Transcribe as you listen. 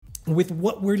with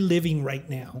what we're living right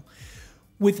now,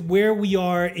 with where we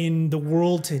are in the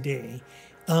world today,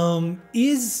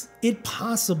 is it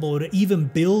possible to even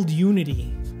build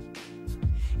unity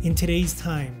in today's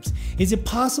times? Is it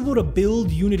possible to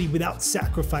build unity without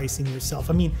sacrificing yourself?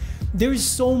 I mean, there's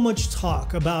so much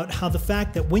talk about how the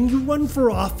fact that when you run for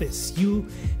office, you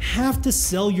have to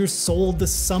sell your soul to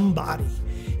somebody.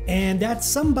 And that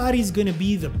somebody's going to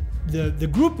be the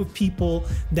group of people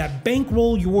that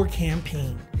bankroll your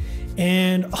campaign.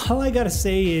 And all I got to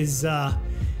say is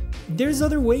there's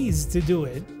other ways to do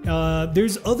it.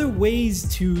 There's other ways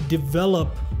to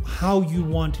develop how you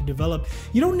want to develop.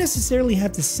 You don't necessarily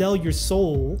have to sell your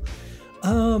soul,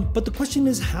 but the question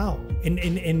is how,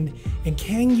 and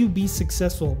can you be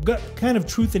successful? Kind of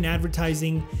truth in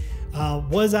advertising.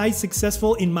 Was I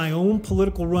successful in my own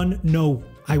political run? No,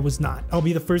 I was not. I'll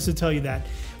be the first to tell you that.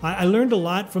 I learned a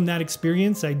lot from that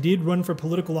experience. I did run for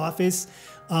political office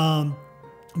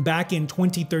back in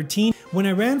 2013. When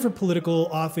I ran for political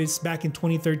office back in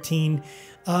 2013,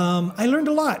 I learned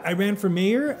a lot. I ran for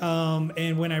mayor,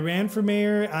 and when I ran for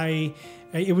mayor,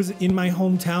 it was in my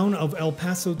hometown of El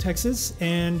Paso, Texas,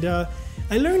 and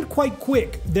I learned quite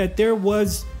quick that there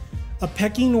was a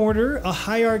pecking order, a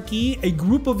hierarchy, a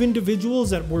group of individuals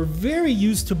that were very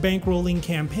used to bankrolling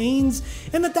campaigns,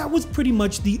 and that was pretty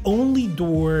much the only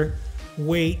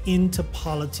doorway into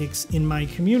politics in my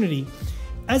community.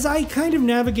 As I kind of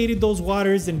navigated those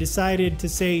waters and decided to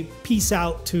say peace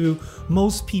out to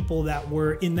most people that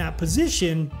were in that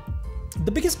position,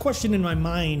 the biggest question in my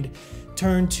mind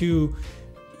turned to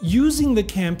using the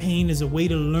campaign as a way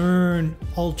to learn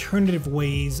alternative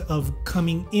ways of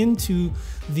coming into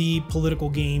the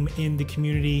political game in the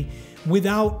community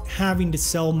without having to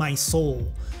sell my soul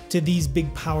to these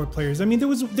big power players. I mean, there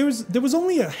was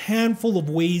only a handful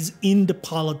of ways into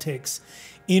politics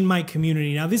in my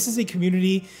community. Now, this is a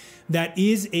community that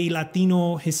is a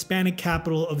Latino Hispanic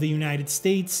capital of the United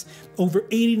States, over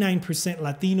 89%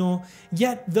 Latino,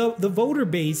 yet the voter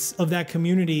base of that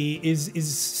community is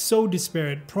so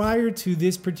disparate. Prior to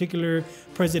this particular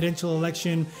presidential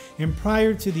election and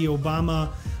prior to the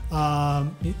Obama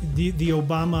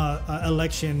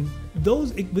election,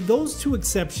 with those two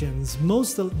exceptions,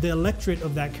 most of the electorate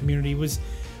of that community was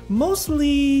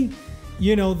mostly,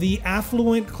 the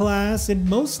affluent class, and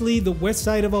mostly the west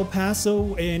side of El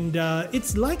Paso. And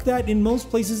it's like that in most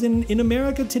places in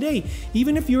America today.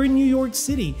 Even if you're in New York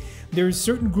City, there's a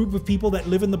certain group of people that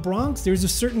live in the Bronx. There's a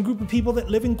certain group of people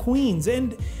that live in Queens.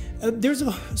 And there's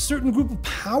a certain group of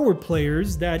power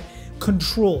players that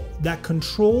control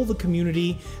the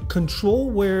community,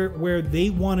 control where they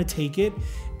want to take it.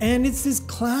 And it's this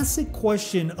classic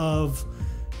question of,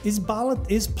 is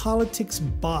politics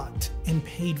bought and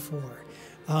paid for?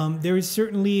 There is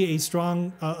certainly a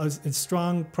strong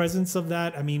presence of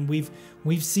that. I mean,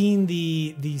 we've seen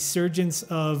the surgence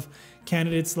of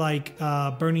candidates like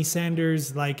Bernie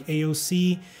Sanders, like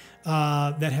AOC,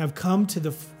 that have come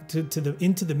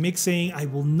into the mix, saying, "I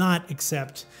will not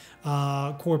accept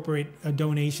corporate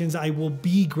donations. I will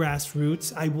be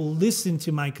grassroots. I will listen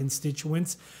to my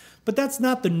constituents." But that's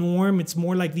not the norm. It's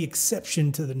more like the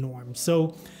exception to the norm.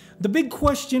 So the big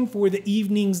question for the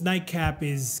evening's nightcap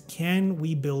is, can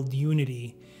we build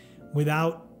unity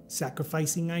without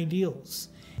sacrificing ideals?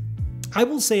 I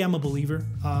will say I'm a believer.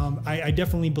 I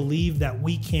definitely believe that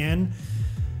we can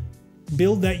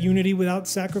build that unity without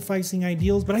sacrificing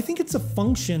ideals, but I think it's a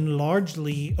function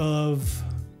largely of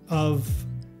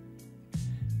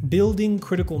building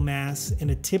critical mass and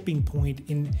a tipping point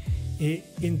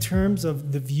in terms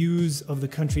of the views of the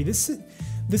country.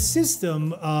 The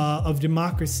system of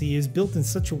democracy is built in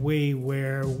such a way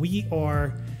where we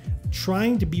are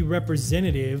trying to be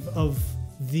representative of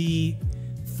the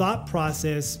thought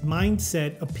process,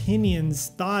 mindset,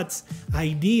 opinions, thoughts,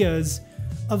 ideas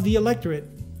of the electorate.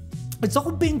 It's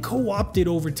all been co-opted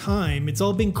over time. It's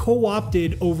all been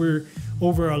co-opted over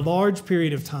a large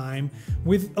period of time,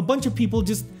 with a bunch of people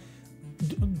just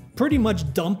pretty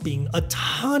much dumping a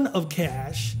ton of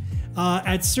cash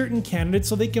at certain candidates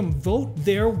so they can vote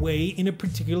their way in a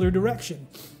particular direction.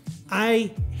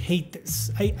 I hate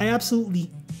this. I absolutely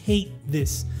hate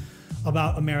this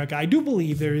about America. I do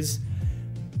believe there is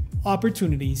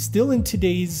opportunity still in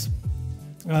today's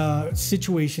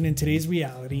situation, in today's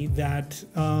reality, that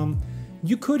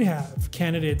you could have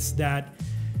candidates that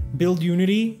build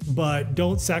unity but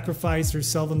don't sacrifice or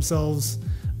sell themselves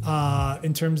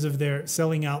in terms of their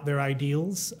selling out their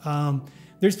ideals.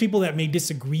 There's people that may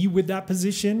disagree with that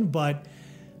position, but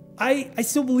I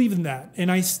still believe in that.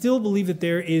 And I still believe that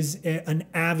there is an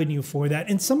avenue for that.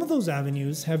 And some of those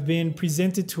avenues have been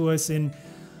presented to us in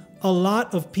a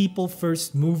lot of people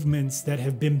first movements that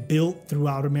have been built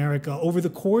throughout America over the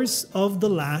course of the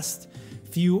last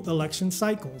few election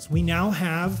cycles. We now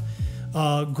have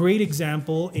a great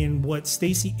example in what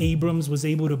Stacey Abrams was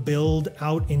able to build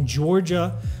out in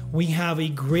Georgia. We have a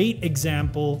great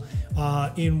example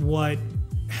in what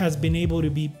has been able to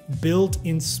be built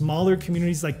in smaller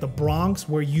communities like the Bronx,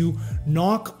 where you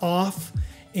knock off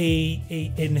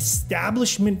an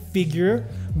establishment figure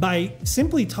by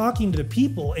simply talking to the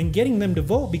people and getting them to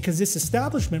vote, because this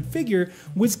establishment figure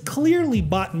was clearly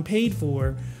bought and paid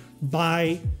for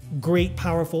by great,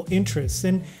 powerful interests.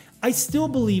 And I still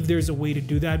believe there's a way to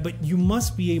do that, but you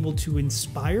must be able to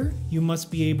inspire. You must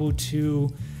be able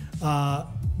to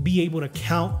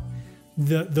count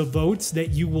the votes that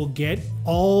you will get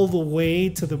all the way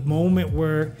to the moment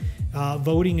where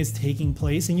voting is taking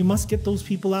place, and you must get those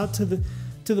people out to the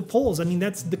polls. I mean,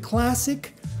 that's the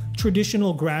classic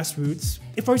traditional grassroots.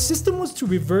 If our system was to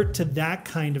revert to that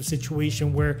kind of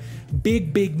situation where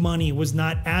big money was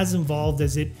not as involved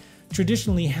as it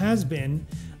traditionally has been,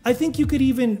 I think you could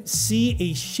even see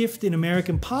a shift in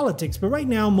American politics. But right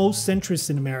now, most centrists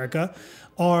in America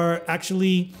are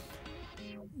actually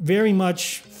very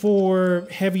much for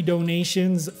heavy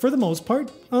donations, for the most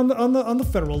part, on the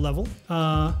federal level.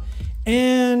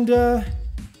 And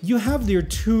you have their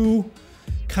two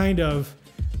kind of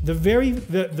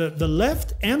the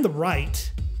left and the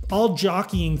right all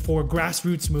jockeying for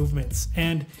grassroots movements.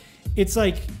 And it's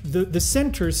like the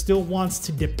center still wants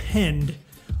to depend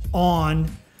on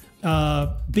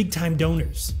big time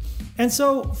donors. And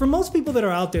so for most people that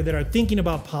are out there that are thinking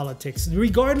about politics,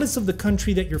 regardless of the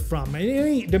country that you're from,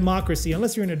 any democracy,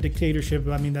 unless you're in a dictatorship,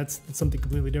 I mean, that's something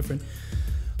completely different.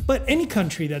 But any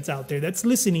country that's out there that's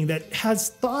listening, that has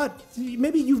thought,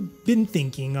 maybe you've been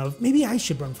thinking of, maybe I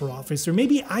should run for office, or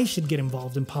maybe I should get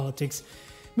involved in politics.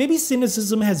 Maybe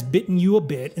cynicism has bitten you a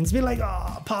bit, and it's been like,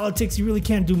 politics, you really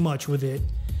can't do much with it.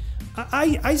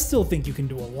 I still think you can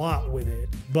do a lot with it,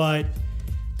 but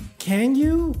can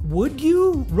you? Would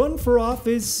you run for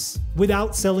office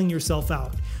without selling yourself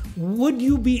out? Would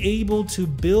you be able to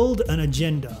build an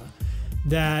agenda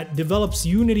that develops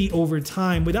unity over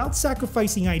time without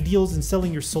sacrificing ideals and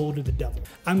selling your soul to the devil?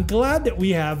 I'm glad that we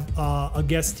have a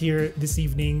guest here this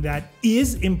evening that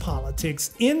is in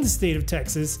politics in the state of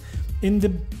Texas, in the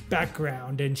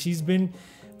background, and she's been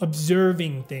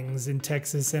observing things in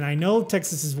Texas. And I know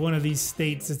Texas is one of these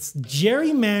states. It's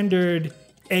gerrymandered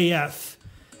AF.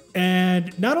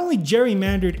 And not only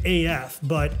gerrymandered AF,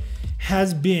 but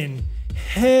has been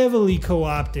heavily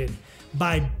co-opted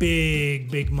by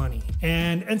big money.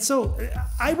 And so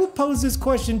I will pose this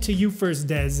question to you first,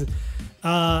 Des.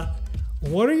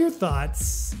 What are your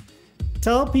thoughts?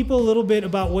 Tell people a little bit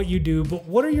about what you do, but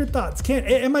what are your thoughts?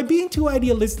 Am I being too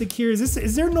idealistic here?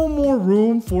 Is there no more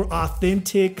room for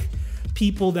authentic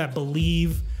people that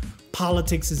believe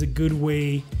politics is a good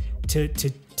way to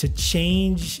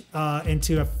change and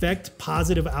to affect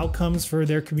positive outcomes for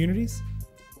their communities?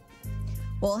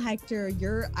 Well, Hector,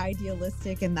 you're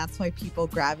idealistic, and that's why people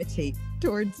gravitate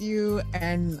towards you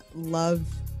and love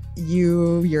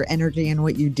you, your energy, and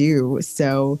what you do.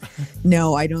 So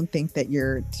no, I don't think that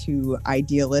you're too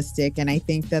idealistic. And I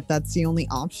think that that's the only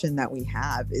option that we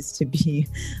have, is to be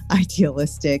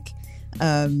idealistic,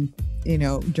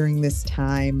 during this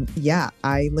time. Yeah,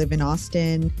 I live in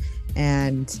Austin,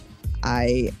 and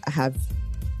I have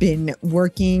been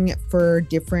working for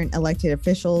different elected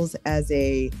officials as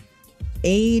a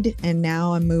aide, and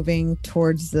now I'm moving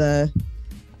towards the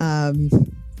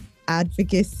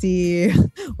advocacy,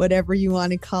 whatever you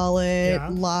want to call it,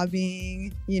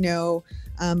 lobbying,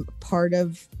 part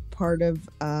of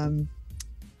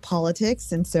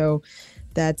politics. And so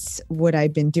that's what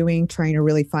I've been doing, trying to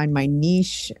really find my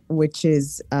niche, which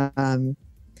is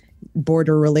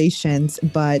border relations,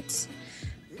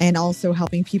 and also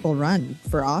helping people run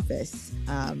for office.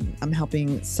 I'm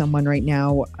helping someone right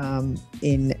now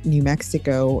in New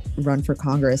Mexico run for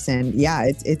Congress, and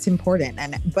yeah, it's important.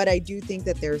 But I do think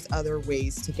that there's other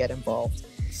ways to get involved,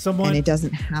 and it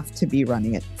doesn't have to be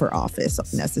running it for office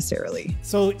necessarily.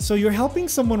 So you're helping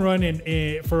someone run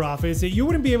for office. You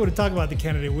wouldn't be able to talk about the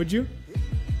candidate, would you?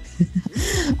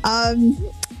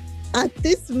 At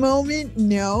this moment,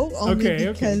 no, only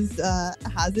because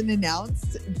it hasn't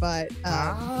announced, but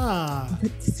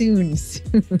soon.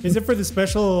 Is it for the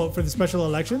special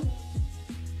election?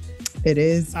 It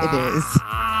is.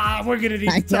 We're gonna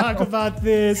need to talk about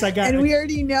this. And we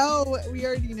already know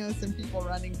some people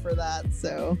running for that.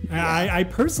 So I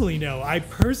personally know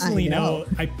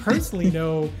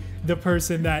the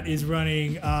person that is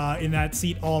running in that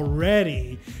seat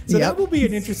already. So that will be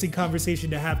an interesting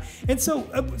conversation to have. And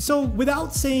so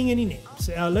without saying any names,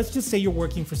 let's just say you're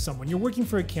working for someone. You're working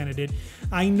for a candidate.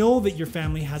 I know that your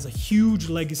family has a huge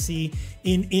legacy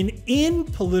in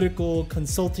political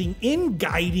consulting, in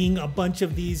guiding a bunch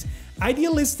of these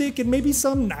idealistic and maybe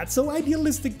some not so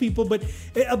idealistic people, but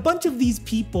a bunch of these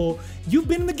people. You've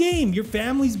been in the game. Your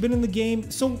family's been in the game.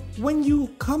 So when you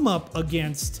come up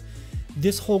against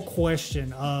this whole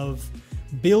question of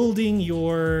building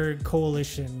your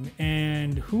coalition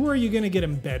and who are you going to get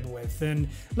in bed with, and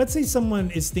let's say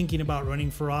someone is thinking about running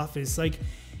for office,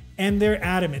 and they're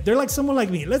adamant. They're like someone like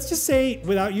me. Let's just say,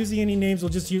 without using any names, we'll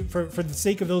just use, for the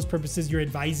sake of those purposes, you're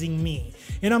advising me.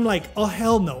 And I'm like, oh,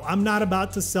 hell no. I'm not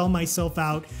about to sell myself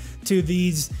out to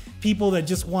these people that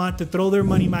just want to throw their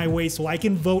money my way so I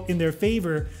can vote in their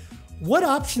favor. What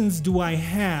options do I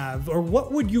have, or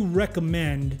what would you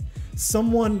recommend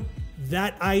someone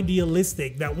that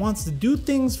idealistic, that wants to do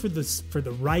things for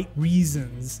the right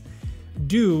reasons,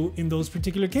 do in those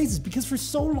particular cases? Because for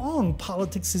so long,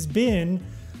 politics has been,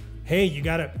 hey, you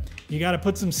gotta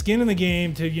put some skin in the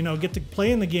game to, get to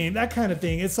play in the game, that kind of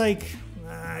thing. It's like,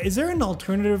 is there an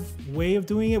alternative way of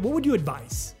doing it? What would you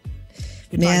advise?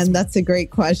 Man, that's a great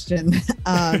question.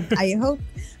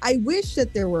 I wish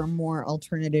that there were more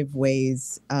alternative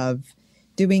ways of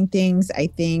doing things. I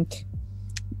think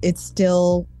it's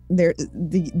still there.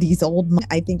 These old,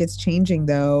 I think it's changing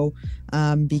though,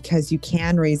 because you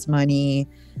can raise money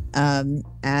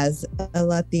as a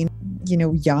Latino,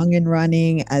 young and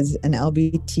running, as an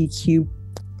LGBTQ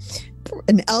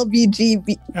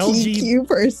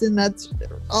person. That's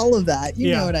all of that.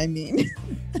 You know what I mean?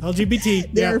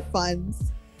 LGBT. There are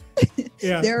funds.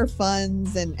 There are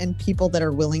funds and people that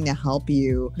are willing to help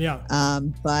you.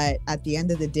 But at the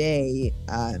end of the day,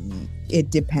 it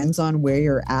depends on where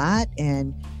you're at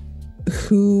and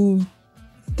who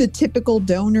the typical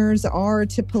donors are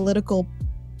to political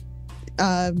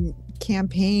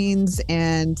campaigns,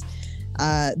 and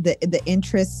the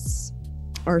interests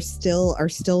are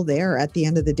still there at the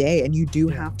end of the day. And you do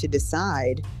have to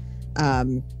decide,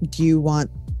 do you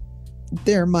want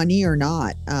their money or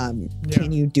not?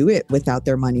 Can you do it without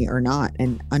their money or not?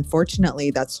 And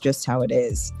unfortunately, that's just how it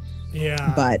is.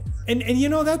 But and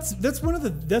that's one of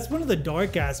the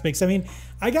dark aspects. I mean,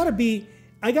 I gotta be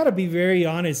very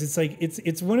honest. It's like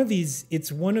it's one of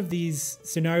these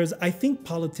scenarios. I think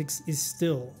politics is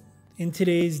still, in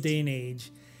today's day and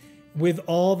age, with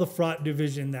all the fraught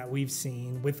division that we've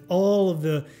seen, with all of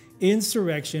the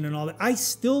insurrection and all that, I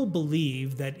still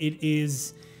believe that it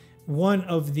is one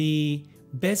of the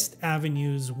best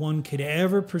avenues one could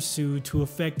ever pursue to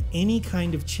affect any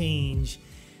kind of change.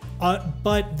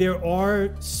 But there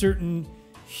are certain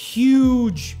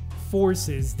huge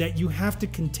forces that you have to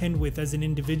contend with as an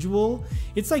individual.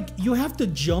 It's like you have to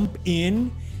jump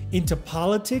into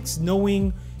politics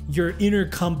knowing your inner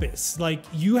compass. Like,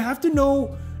 you have to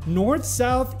know north,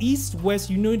 south, east, west.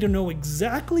 You need to know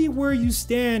exactly where you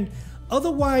stand.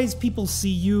 Otherwise, people see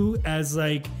you as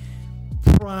like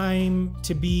prime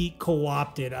to be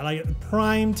co-opted, like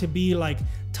prime to be like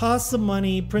toss some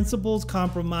money, principles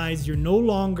compromised. You're no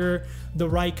longer the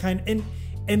right kind.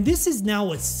 And this is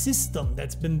now a system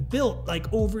that's been built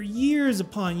like over years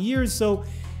upon years. So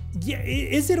yeah,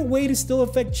 is it a way to still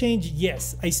affect change?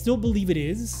 Yes, I still believe it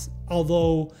is.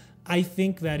 Although I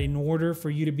think that in order for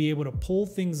you to be able to pull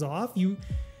things off, you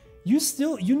need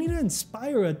to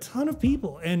inspire a ton of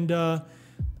people. And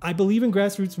I believe in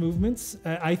grassroots movements.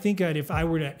 I think that if I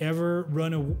were to ever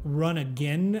run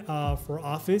again for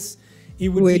office, it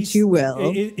would be, you will,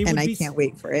 and I can't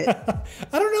wait for it.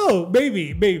 I don't know,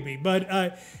 maybe, but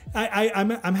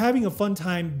I'm having a fun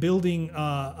time building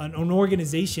an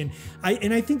organization.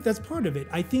 And I think that's part of it.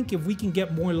 I think if we can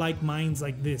get more like minds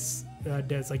like this,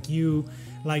 Des, like you,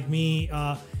 like me,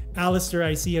 Alistair,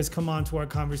 I see, has come on to our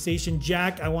conversation.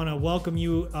 Jack, I want to welcome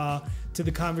you to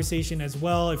the conversation as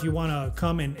well. If you want to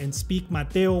come and speak,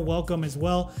 Mateo, welcome as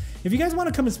well. If you guys want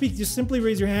to come and speak, just simply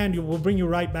raise your hand. We'll bring you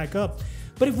right back up.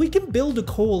 But if we can build a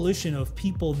coalition of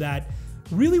people that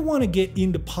really want to get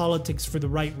into politics for the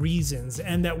right reasons,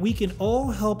 and that we can all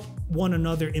help one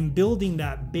another in building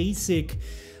that basic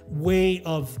way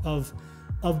of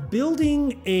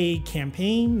building a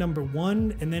campaign, number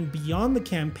one, and then beyond the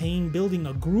campaign, building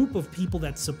a group of people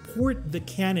that support the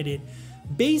candidate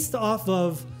based off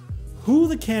of who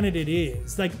the candidate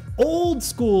is, like old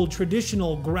school,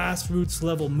 traditional grassroots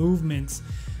level movements.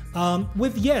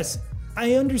 Yes,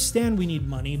 I understand we need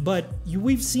money, but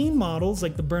we've seen models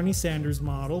like the Bernie Sanders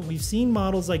model. We've seen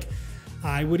models like,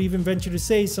 I would even venture to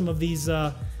say, some of these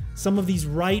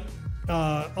right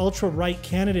ultra right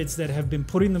candidates that have been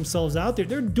putting themselves out there.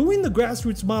 They're doing the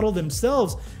grassroots model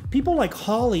themselves. People like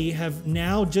Holly have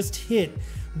now just hit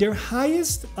their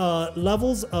highest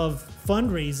levels of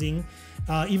fundraising,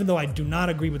 even though I do not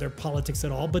agree with their politics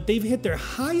at all, but they've hit their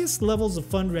highest levels of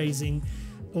fundraising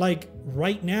like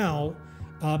right now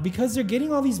because they're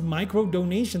getting all these micro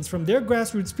donations from their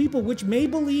grassroots people, which may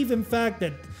believe, in fact,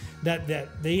 that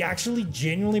they actually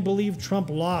genuinely believe Trump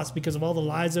lost because of all the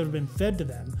lies that have been fed to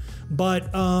them. But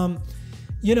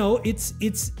you know, it's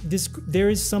this. There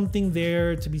is something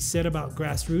there to be said about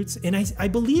grassroots, and I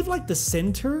believe like the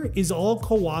center is all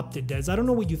co-opted. Des, I don't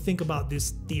know what you think about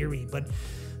this theory, but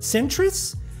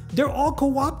centrists, they're all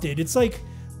co-opted. It's like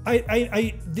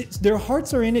their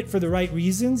hearts are in it for the right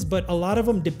reasons, but a lot of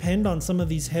them depend on some of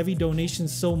these heavy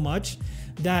donations so much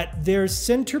that their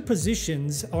center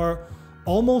positions are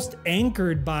almost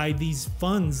anchored by these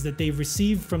funds that they've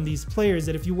received from these players,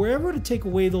 that if you were ever to take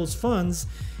away those funds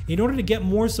in order to get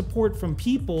more support from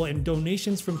people and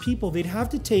donations from people, they'd have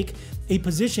to take a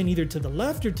position either to the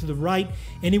left or to the right,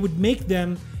 and it would make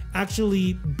them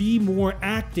actually be more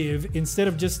active instead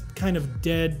of just kind of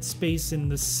dead space in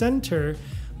the center.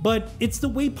 But it's the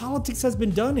way politics has been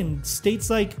done in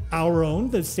states like our own,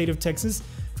 the state of Texas,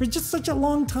 for just such a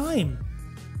long time.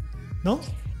 No?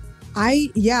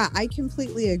 I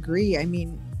completely agree. I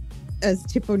mean, as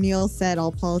Tip O'Neill said,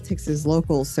 all politics is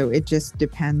local, so it just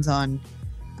depends on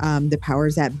the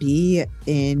powers that be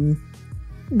in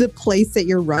the place that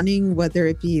you're running, whether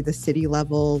it be the city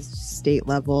level, state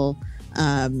level.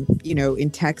 You know,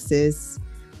 in Texas,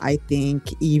 I think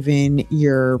even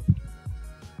your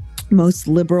most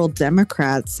liberal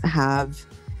Democrats have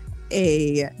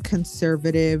a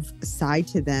conservative side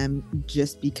to them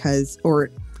just because,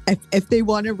 or if they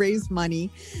want to raise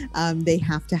money, they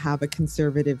have to have a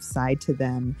conservative side to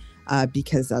them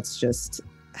because that's just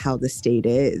how the state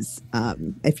is.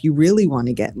 If you really want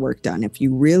to get work done, if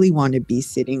you really want to be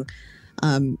sitting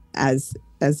as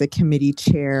a committee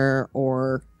chair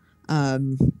or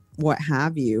what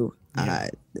have you,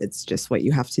 it's just what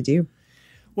you have to do.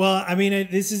 Well, I mean,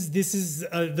 this is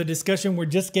the discussion. We're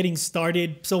just getting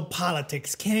started. So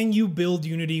politics, can you build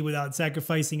unity without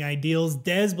sacrificing ideals?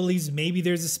 Des believes maybe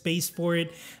there's a space for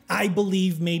it. I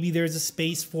believe maybe there's a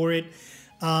space for it.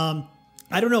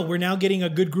 I don't know. We're now getting a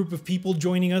good group of people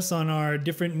joining us on our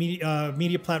different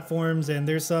media platforms, and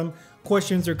there's some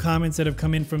questions or comments that have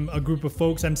come in from a group of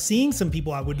folks. I'm seeing some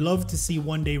people I would love to see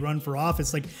one day run for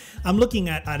office. Like I'm looking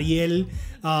at Ariel.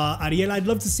 Ariel, I'd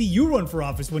love to see you run for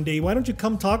office one day. Why don't you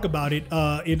come talk about it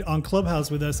on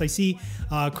Clubhouse with us? I see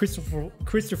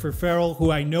Christopher Farrell, who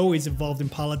I know is involved in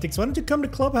politics. Why don't you come to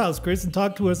Clubhouse, Chris, and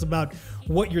talk to us about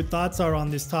what your thoughts are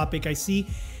on this topic? I see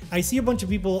a bunch of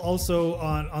people also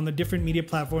on the different media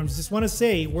platforms. Just want to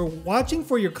say we're watching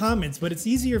for your comments, but it's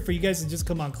easier for you guys to just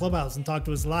come on Clubhouse and talk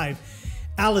to us live.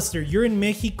 Alistair, you're in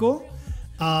Mexico.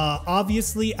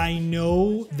 Obviously, I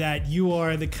know that you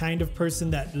are the kind of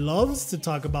person that loves to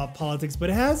talk about politics, but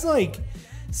has like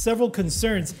several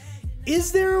concerns.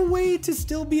 Is there a way to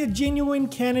still be a genuine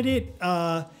candidate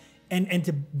and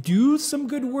to do some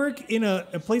good work in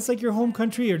a place like your home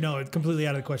country, or no, it's completely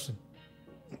out of the question?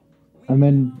 I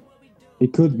mean,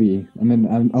 it could be. I mean,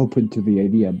 I'm open to the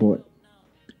idea, but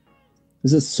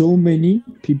there's just so many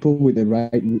people with the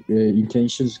right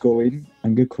intentions go in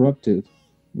and get corrupted.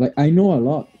 Like, I know a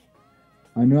lot.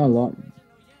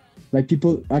 Like,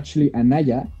 people, actually,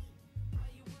 Anaya,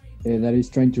 that is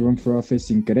trying to run for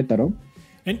office in Querétaro.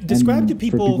 And describe to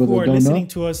people who are listening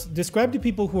to us. Describe to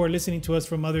people who are listening to us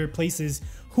from other places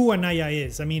who Anaya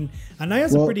is. I mean,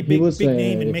 Anaya's a pretty big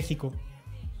name in Mexico.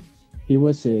 He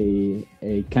was a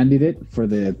candidate for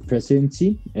the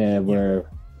presidency, where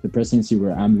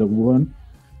AMLO won.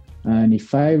 And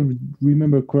if I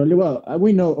remember correctly, well,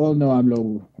 we all know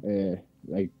AMLO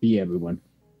beat everyone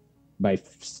by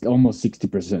almost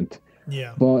 60%.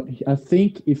 Yeah. But I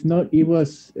think if not, it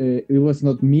was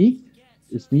not me.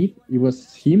 It's me. It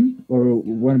was him or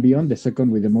one beyond, the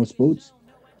second with the most votes.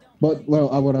 But well,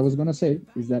 what I was gonna say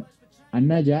is that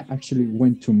Anaya actually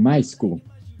went to my school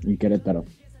in Querétaro.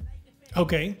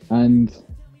 Okay. And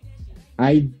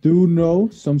I do know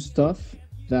some stuff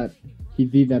that he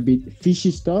did a bit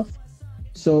fishy stuff.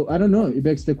 So I don't know. It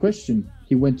begs the question.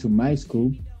 He went to my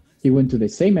school. He went to the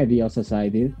same ideas as I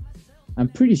did. I'm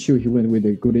pretty sure he went with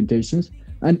the good intentions.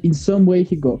 And in some way,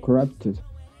 he got corrupted.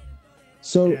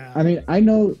 So, yeah. I mean, I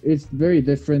know it's very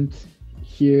different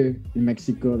here in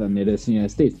Mexico than it is in the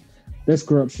United States. There's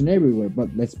corruption everywhere. But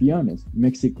let's be honest.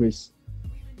 Mexico is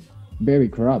very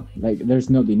corrupt. Like, there's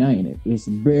no denying it. It's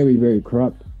very, very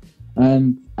corrupt.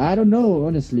 And I don't know,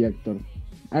 honestly, Hector.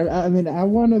 I mean, I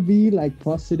want to be like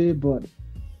positive, but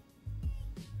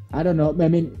I don't know. I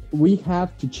mean, we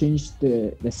have to change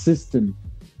the system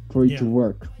for it to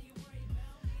work.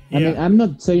 I mean, I'm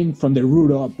not saying from the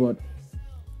root up, but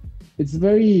it's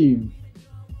very.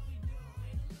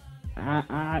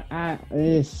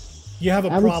 You have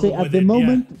a I problem would say with at the it,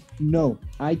 moment, no.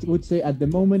 I would say at the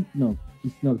moment, no.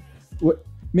 It's not.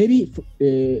 Maybe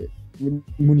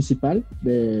municipal.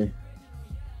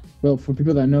 For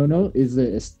people that don't know, is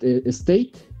a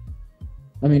state.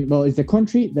 I mean, well, it's a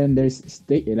country. Then there's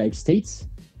states,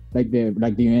 like the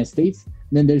United States.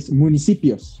 Then there's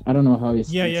municipios. I don't know how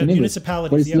it's in English,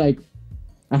 municipalities. but it's like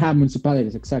I have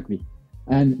municipalities exactly.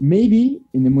 And maybe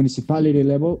in the municipality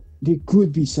level there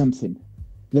could be something.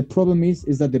 The problem is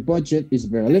that the budget is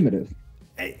very limited.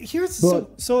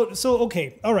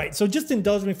 Okay, all right. So just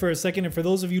indulge me for a second, and for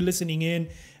those of you listening in,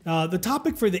 the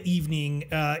topic for the evening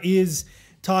is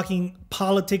talking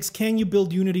politics. Can you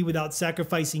build unity without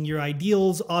sacrificing your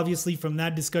ideals? Obviously, from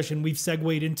that discussion, we've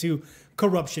segued into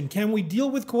corruption. Can we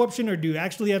deal with corruption, or do you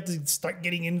actually have to start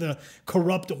getting into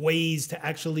corrupt ways to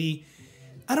actually?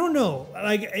 I don't know.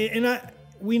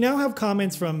 We now have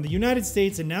comments from the United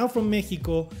States and now from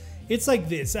Mexico. It's like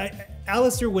this.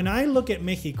 Alistair, when I look at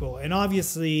Mexico, and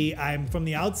obviously I'm from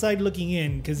the outside looking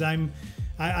in because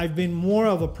I've been more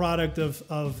of a product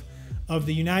of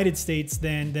the United States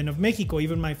than of Mexico,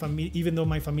 even though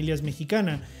my familia is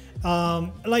Mexicana.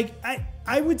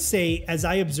 I would say, as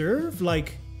I observe,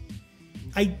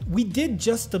 we did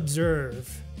just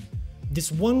observe this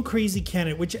one crazy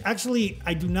candidate, which actually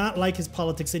I do not like his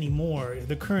politics anymore,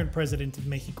 the current president of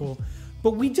Mexico.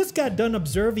 But we just got done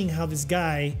observing how this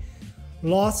guy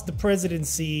lost the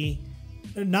presidency,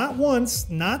 not once,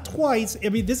 not twice. I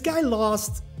mean, this guy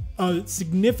lost a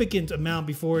significant amount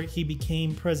before he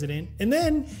became president. And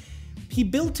then he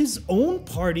built his own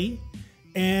party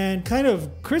and kind of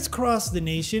crisscrossed the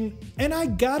nation. And I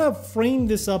gotta frame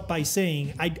this up by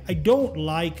saying I don't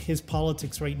like his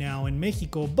politics right now in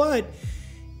Mexico, but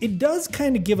it does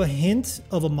kind of give a hint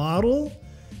of a model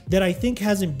that I think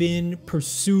hasn't been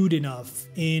pursued enough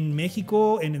in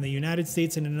Mexico and in the United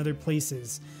States and in other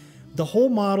places. The whole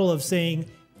model of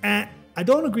saying, I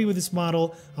don't agree with this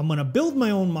model. I'm going to build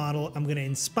my own model. I'm going to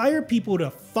inspire people to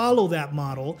follow that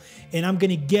model. And I'm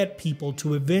going to get people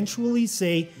to eventually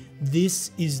say,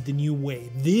 this is the new way.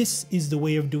 This is the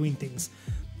way of doing things.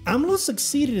 AMLO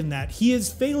succeeded in that. He is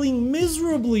failing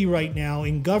miserably right now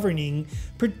in governing,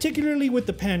 particularly with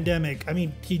the pandemic. I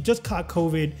mean, he just caught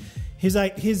COVID.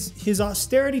 His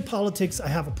austerity politics, I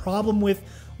have a problem with.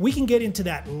 We can get into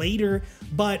that later.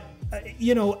 But,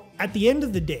 at the end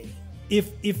of the day,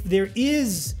 if there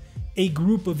is a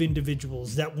group of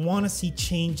individuals that want to see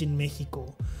change in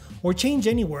Mexico or change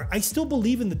anywhere, I still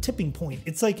believe in the tipping point.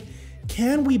 It's like,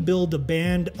 can we build a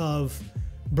band of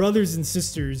brothers and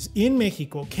sisters in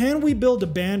Mexico? Can we build a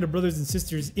band of brothers and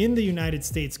sisters in the United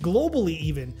States, globally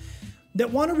even,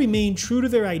 that want to remain true to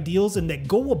their ideals and that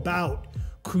go about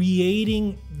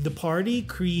creating the party,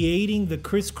 creating the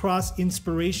crisscross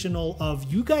inspirational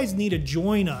of, you guys need to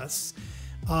join us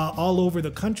all over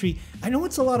the country. I know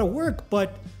it's a lot of work,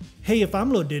 but hey, if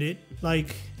AMLO did it,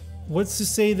 what's to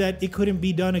say that it couldn't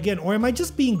be done again? Or am I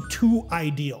just being too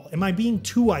ideal? Am I being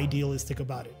too idealistic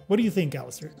about it? What do you think,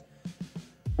 Alistair?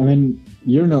 I mean,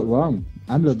 you're not wrong.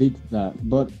 AMLO did that,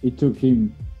 but it took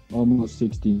him almost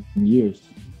 16 years.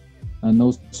 And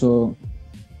also,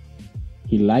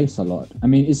 he lies a lot. I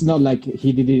mean, it's not like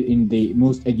he did it in the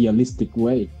most idealistic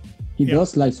way. He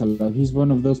does lie a lot. He's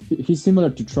one of those, he's similar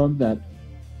to Trump, that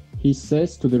he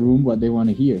says to the room what they want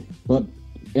to hear, but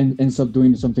ends up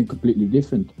doing something completely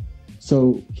different.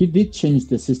 So he did change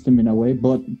the system in a way,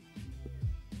 but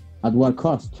at what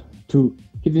cost?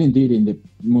 He didn't do it in the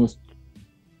most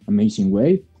amazing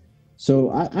way. So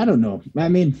I don't know. I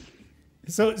mean,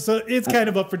 so it's kind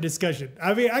of up for discussion.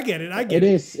 I mean, I get it. It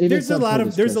is. There's a lot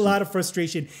of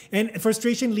frustration, and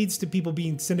frustration leads to people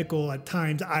being cynical at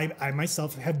times. I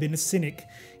myself have been a cynic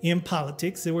in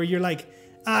politics, where you're like,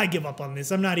 I give up on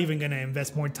this. I'm not even going to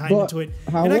invest more time into it.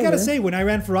 However, and I got to say, when I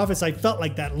ran for office, I felt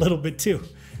like that a little bit too.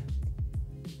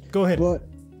 Go ahead. But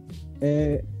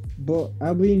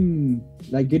I've been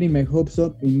getting my hopes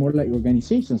up in more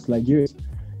organizations like yours.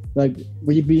 I've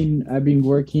been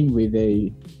working with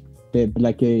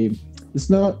it's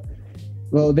not,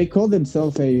 well, they call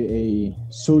themselves a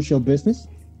social business.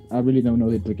 I really don't know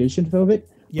the implications of it,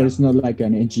 but it's not like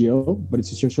an NGO, but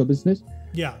it's a social business.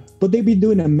 Yeah. But they've been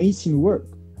doing amazing work.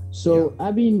 So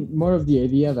I've been more of the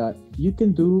idea that you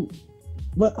can do,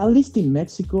 well, at least in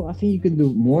Mexico, I think you can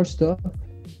do more stuff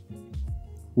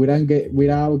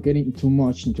without getting too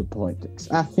much into politics.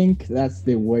 I think that's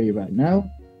the way right now.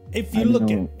 If you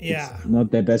look at, it's not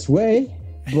the best way,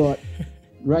 but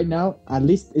right now, at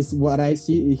least is what I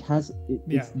see.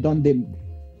 It's done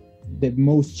the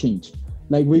most change.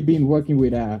 Like we've been working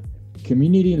with a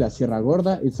community, La Sierra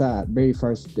Gorda. It's a very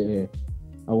first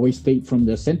away state from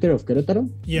the center of Querétaro.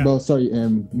 Yeah. Well, sorry,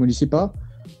 municipal,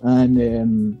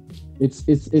 and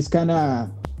it's kind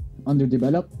of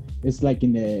underdeveloped. It's like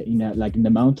in the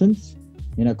mountains,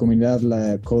 in a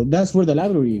comunidad called. That's where the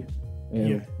library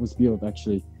was built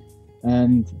actually,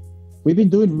 and we've been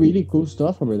doing really cool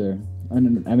stuff over there.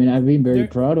 And I mean, I've been very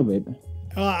proud of it.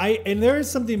 And there is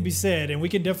something to be said, and we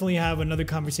can definitely have another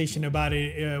conversation about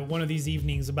it one of these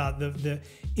evenings about the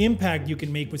impact you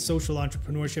can make with social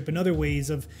entrepreneurship and other ways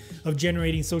of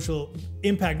generating social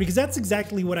impact, because that's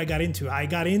exactly what I got into. I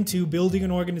got into building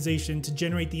an organization to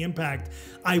generate the impact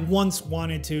I once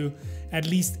wanted to at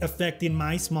least affect in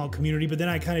my small community, but then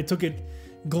I kind of took it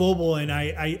global, and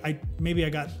I maybe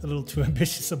I got a little too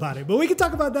ambitious about it, but we can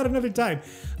talk about that another time.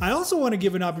 I also want to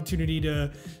give an opportunity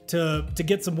to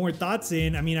get some more thoughts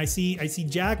in. I mean, I see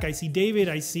Jack, I see David,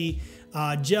 I see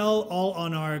Jel all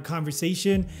on our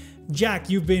conversation. Jack,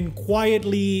 you've been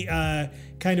quietly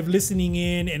kind of listening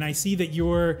in, and I see that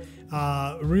you're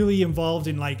really involved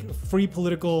in like free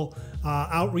political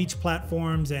outreach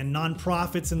platforms and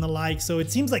nonprofits and the like. So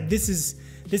it seems like this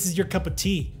is your cup of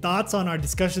tea. Thoughts on our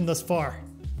discussion thus far?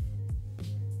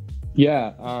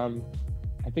 Yeah,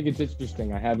 I think it's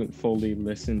interesting. I haven't fully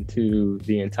listened to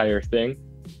the entire thing,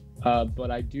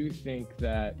 but I do think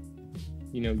that,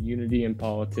 unity in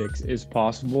politics is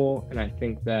possible. And I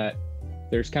think that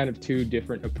there's kind of two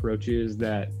different approaches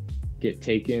that get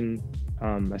taken,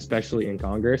 especially in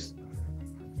Congress.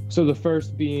 So the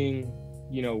first being,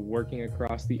 working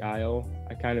across the aisle.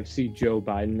 I kind of see Joe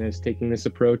Biden as taking this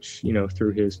approach,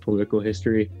 through his political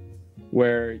history,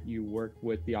 where you work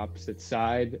with the opposite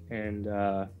side and,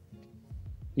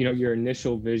 your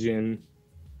initial vision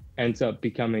ends up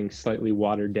becoming slightly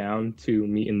watered down to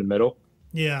meet in the middle.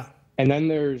 Yeah. And then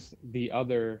there's the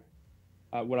other,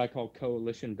 what I call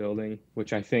coalition building,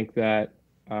 which I think that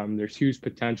there's huge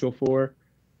potential for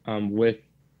with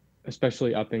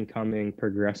especially up and coming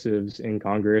progressives in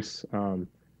Congress.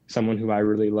 Someone who I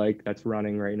really like that's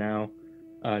running right now,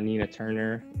 Nina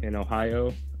Turner in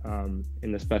Ohio,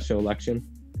 in the special election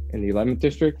in the 11th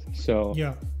district. So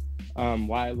yeah,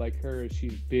 why I like her is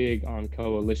she's big on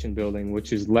coalition building,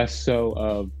 which is less so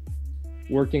of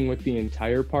working with the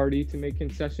entire party to make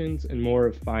concessions and more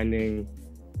of finding,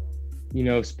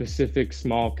 specific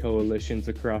small coalitions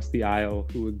across the aisle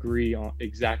who agree on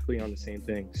exactly on the same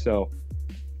thing. So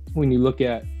when you look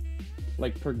at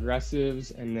like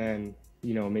progressives and then,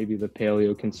 maybe the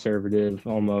paleo-conservative,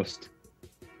 almost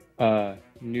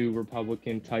new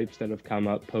Republican types that have come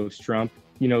up post-Trump,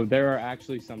 there are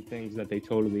actually some things that they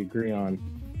totally agree on,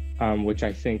 which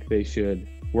I think they should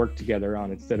work together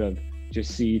on instead of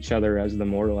just see each other as the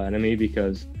mortal enemy,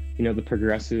 because, the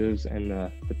progressives and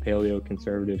the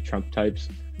paleo-conservative Trump types,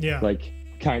 like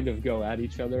kind of go at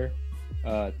each other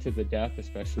to the death,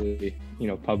 especially,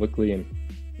 publicly and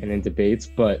in debates.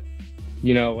 But,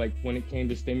 like when it came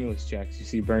to stimulus checks, you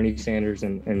see Bernie Sanders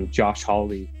and Josh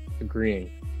Hawley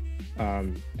agreeing.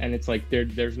 And it's like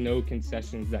there's no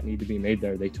concessions that need to be made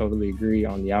there. They totally agree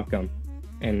on the outcome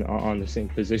and on the same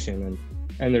position.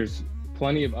 And there's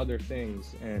plenty of other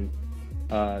things. And,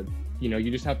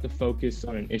 you just have to focus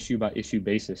on an issue by issue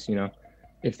basis.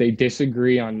 If they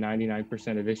disagree on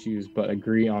 99% of issues, but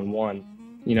agree on one,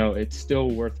 it's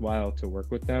still worthwhile to work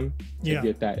with them to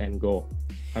get that end goal.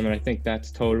 I mean, I think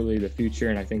that's totally the future.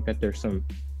 And I think that there's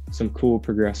some cool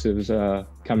progressives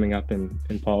coming up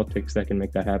in politics that can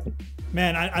make that happen.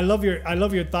 Man, I love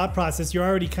your thought process. You're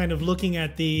already kind of looking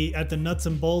at the nuts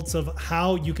and bolts of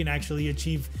how you can actually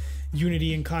achieve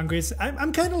unity in Congress.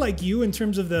 I'm kind of like you in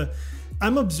terms of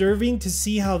I'm observing to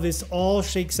see how this all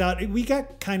shakes out. We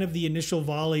got kind of the initial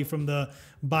volley from the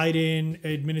Biden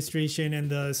administration and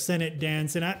the Senate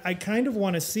dance, and I kind of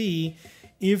want to see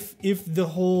if the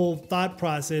whole thought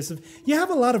process of, you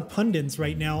have a lot of pundits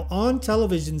right now on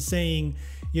television saying,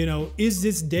 is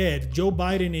this dead? Joe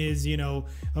Biden is,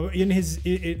 in his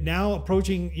now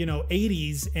approaching,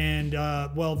 80s, and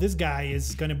well, this guy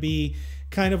is going to be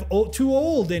kind of too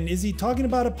old, and is he talking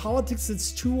about a politics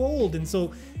that's too old? And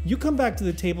so you come back to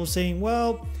the table saying,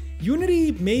 well,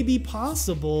 unity may be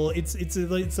possible. It's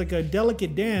like a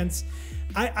delicate dance.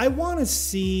 I want to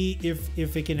see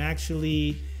if it can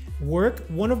actually work.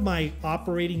 One of my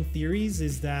operating theories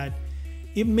is that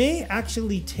it may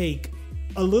actually take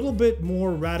a little bit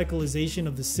more radicalization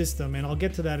of the system, and I'll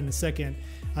get to that in a second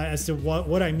as to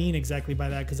what I mean exactly by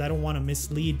that, because I don't want to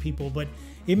mislead people, but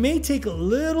it may take a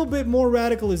little bit more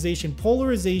radicalization,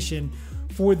 polarization,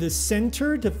 for the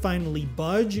center to finally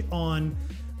budge on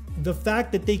the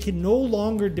fact that they can no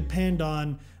longer depend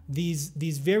on these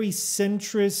very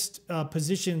centrist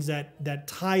positions that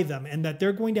tie them, and that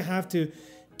they're going to have to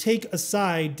take a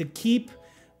side to keep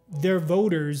their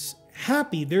voters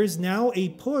happy. There's now a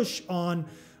push on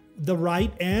the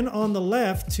right and on the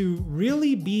left to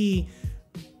really be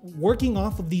working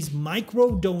off of these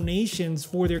micro donations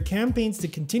for their campaigns to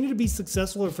continue to be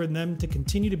successful, or for them to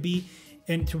continue to be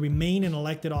and to remain in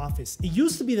elected office. It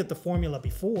used to be that the formula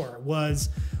before was,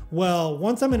 well,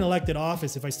 once I'm in elected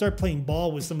office, if I start playing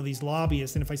ball with some of these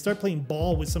lobbyists, and if I start playing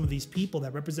ball with some of these people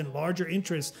that represent larger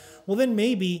interests, well, then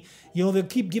maybe, they'll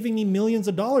keep giving me millions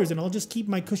of dollars and I'll just keep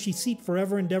my cushy seat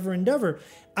forever and ever.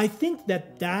 I think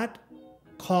that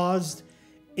caused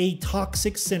a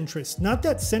toxic centrist. Not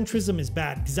that centrism is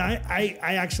bad, because I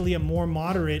actually am more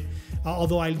moderate,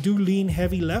 although I do lean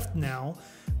heavy left now.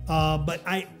 But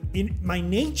my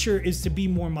nature is to be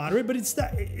more moderate, but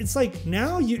it's like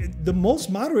now the most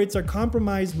moderates are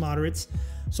compromised moderates.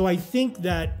 So I think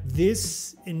that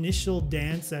this initial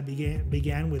dance that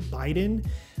began with Biden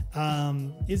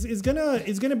is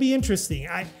gonna be interesting.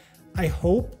 I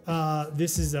hope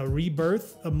this is a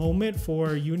rebirth, a moment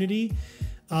for unity.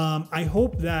 I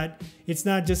hope that it's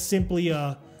not just simply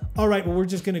all right, well, we're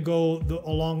just going to go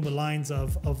along the lines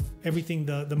of everything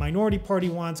the minority party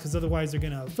wants, because otherwise they're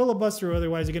going to filibuster, or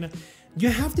otherwise they're going to... You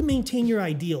have to maintain your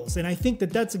ideals. And I think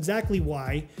that's exactly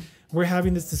why we're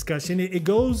having this discussion. It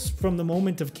goes from the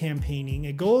moment of campaigning.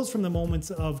 It goes from the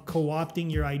moments of co-opting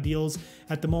your ideals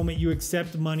at the moment you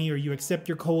accept money or you accept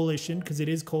your coalition, because it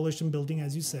is coalition building,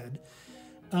 as you said.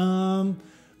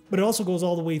 But it also goes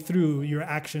all the way through your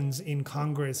actions in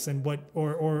Congress and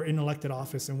or in elected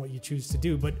office and what you choose to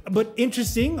do. But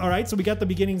interesting. All right, so we got the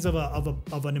beginnings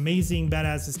of an amazing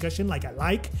badass discussion. Like I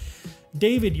like.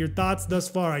 David, your thoughts thus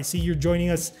far? I see you're joining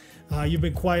us. You've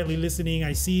been quietly listening.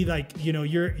 I see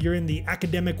you're in the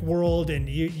academic world and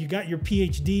you got your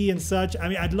PhD and such. I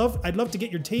mean, I'd love to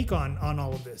get your take on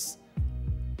all of this.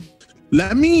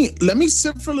 Let me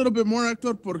sit for a little bit more,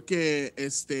 Hector, porque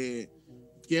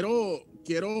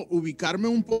quiero ubicarme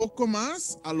un poco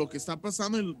más a lo que está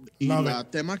pasando y el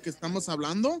tema que estamos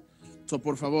hablando. So,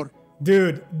 por favor.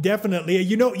 Dude, definitely.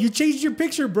 You changed your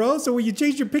picture, bro. So when you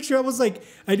changed your picture, I was like,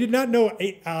 I did not know.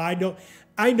 I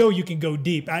know you can go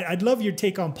deep. I'd love your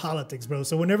take on politics, bro.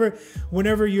 So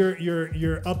whenever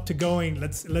you're up to going,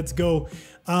 let's go.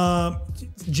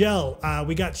 Gel,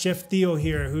 we got Chef Theo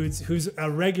here, who's a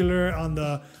regular on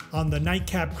the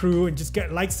Nightcap crew and just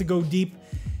likes to go deep.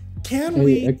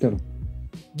 Hector.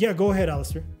 Yeah, go ahead,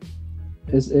 Alistair.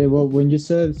 Well, when you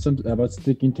said something about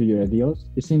sticking to your ideals,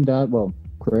 isn't that, well,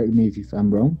 correct me if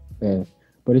I'm wrong,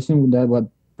 but isn't that what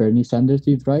Bernie Sanders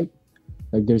did, right?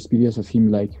 Like there's videos of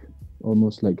him like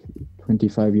almost like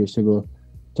 25 years ago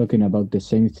talking about the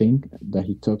same thing that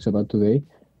he talks about today,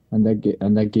 and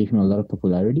that gave him a lot of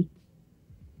popularity.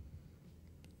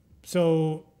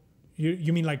 So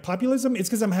you mean like populism? It's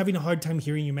because I'm having a hard time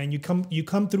hearing you, man. You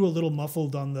come through a little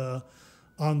muffled on the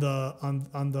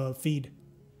feed.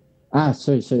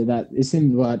 Sorry. That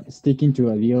isn't what sticking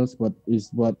to ideals. What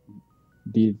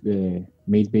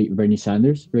made Bernie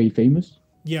Sanders very famous?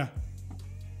 Yeah.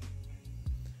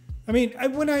 I mean,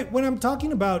 when I'm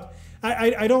talking about,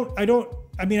 I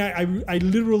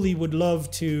literally would love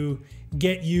to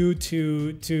get you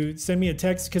to send me a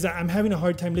text, because I'm having a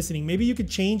hard time listening. Maybe you could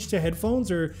change to headphones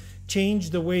or change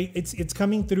the way it's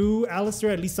coming through, Alistair,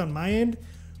 at least on my end,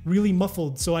 really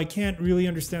muffled, so I can't really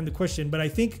understand the question. But I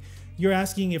think you're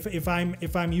asking if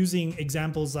I'm using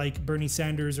examples like Bernie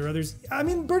Sanders or others. I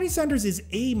mean, Bernie Sanders is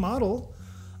a model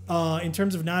in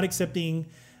terms of not accepting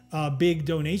big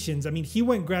donations. I mean, he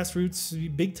went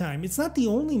grassroots big time. It's not the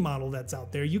only model that's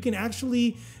out there. You can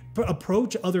actually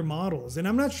approach other models. And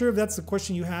I'm not sure if that's the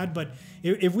question you had, but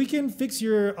if we can fix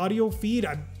your audio feed,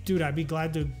 I'd be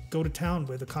glad to go to town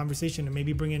with a conversation and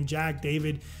maybe bring in Jack,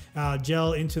 David,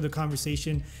 Gel into the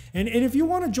conversation. And if you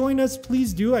want to join us,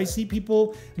 please do. I see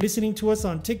people listening to us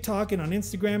on TikTok and on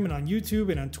Instagram and on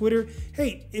YouTube and on Twitter.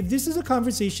 Hey, if this is a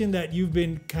conversation that you've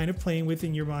been kind of playing with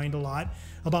in your mind a lot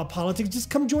about politics, just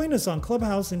come join us on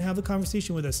Clubhouse and have the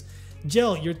conversation with us.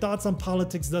 Gel, your thoughts on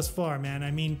politics thus far, man?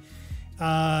 I mean,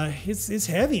 it's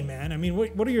heavy, man. I mean,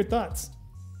 what are your thoughts?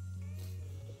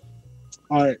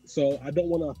 All right, so I don't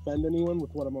want to offend anyone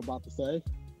with what I'm about to say,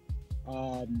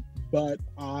 but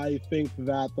I think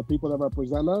that the people that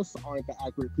represent us aren't the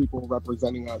accurate people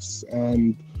representing us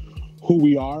and who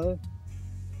we are.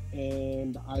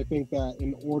 And I think that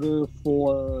in order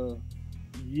for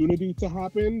unity to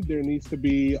happen, there needs to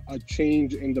be a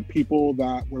change in the people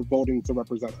that we're voting to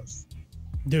represent us.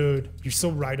 Dude, you're so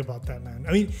right about that, man.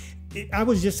 I mean, I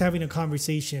was just having a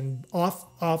conversation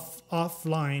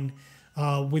offline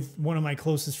with one of my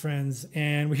closest friends,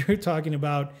 and we were talking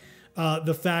about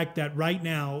the fact that right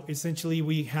now, essentially,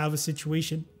 we have a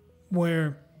situation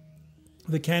where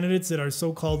the candidates that are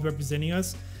so-called representing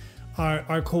us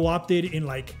are co-opted in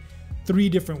like 3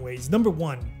 different ways. Number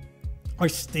one, our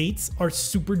states are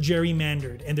super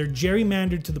gerrymandered, and they're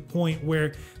gerrymandered to the point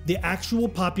where the actual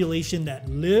population that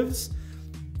lives,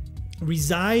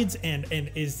 resides, and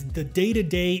is the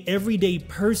day-to-day, everyday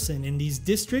person in these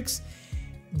districts,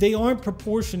 they aren't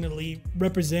proportionately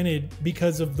represented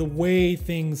because of the way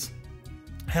things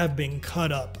have been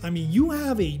cut up. I mean, you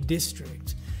have a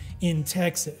district in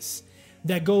Texas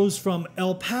that goes from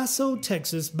El Paso,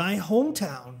 Texas, my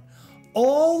hometown,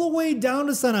 all the way down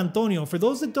to San Antonio. For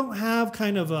those that don't have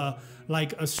kind of a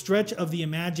stretch of the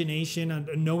imagination and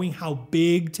knowing how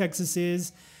big Texas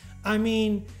is, I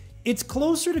mean, it's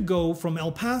closer to go from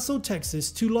El Paso, Texas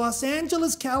to Los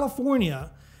Angeles, California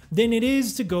than it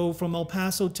is to go from El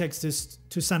Paso, Texas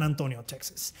to San Antonio,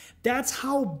 Texas. That's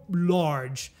how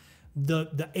large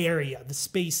the area, the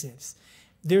space is.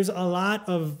 There's a lot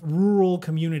of rural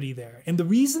community there. And the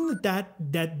reason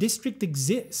that district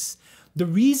exists,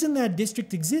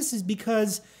 is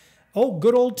because,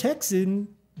 good old Texan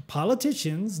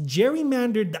politicians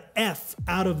gerrymandered the F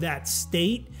out of that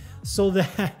state so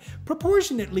that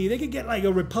proportionately they could get like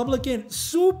a Republican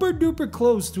super duper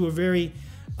close to a very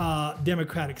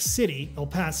Democratic city, El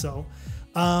Paso.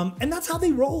 And that's how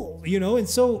they roll, And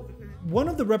so one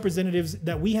of the representatives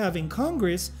that we have in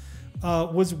Congress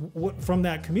from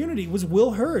that community was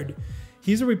Will Hurd.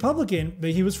 He's a Republican,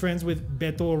 but he was friends with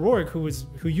Beto O'Rourke,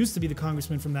 who used to be the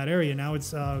congressman from that area. Now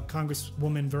it's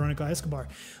Congresswoman Veronica Escobar.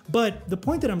 But the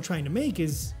point that I'm trying to make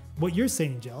is what you're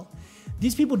saying, Jel.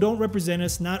 These people don't represent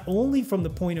us not only from the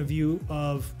point of view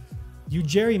of you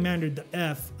gerrymandered the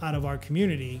F out of our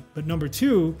community, but number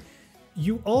 2,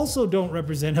 you also don't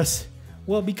represent us,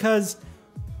 well, because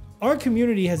our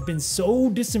community has been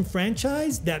so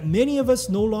disenfranchised that many of us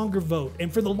no longer vote.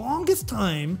 And for the longest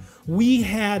time, we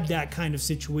had that kind of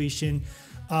situation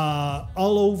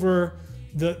all over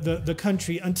the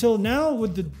country until now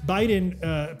with the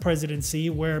Biden presidency,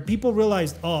 where people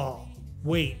realized, oh,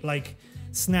 wait, like,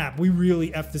 snap, we really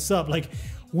effed this up. Like,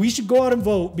 we should go out and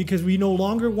vote because we no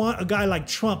longer want a guy like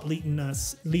Trump leading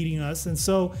us. And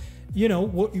so,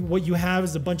 what you have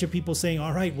is a bunch of people saying,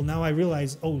 all right, well, now I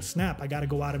realize, oh, snap, I got to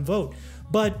go out and vote.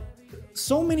 But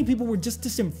so many people were just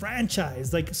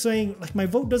disenfranchised, like saying, like, my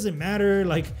vote doesn't matter.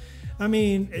 Like, I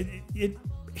mean,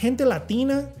 gente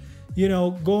Latina,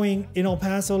 going in El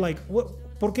Paso, like, what?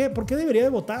 ¿Por qué debería de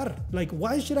votar? Like,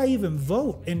 why should I even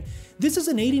vote? And this is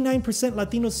an 89%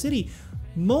 Latino city.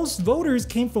 Most voters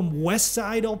came from West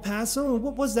Side El Paso. And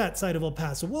what was that side of El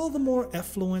Paso? Well, the more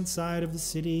affluent side of the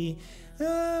city.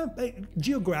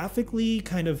 Geographically,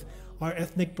 kind of our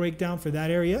ethnic breakdown for that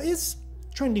area is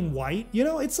trending white.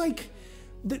 It's like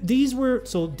these were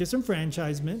so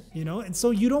disenfranchisement, and so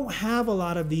you don't have a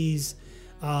lot of these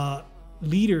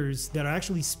leaders that are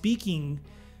actually speaking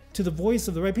to the voice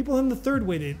of the right people. And the third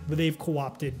way they've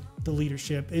co-opted the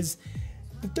leadership is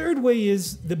the third way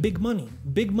is the big money.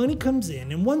 Big money comes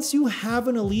in, and once you have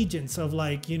an allegiance of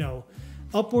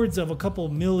upwards of a couple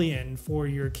million for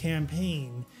your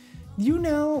campaign, you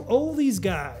now owe these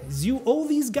guys. You owe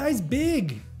these guys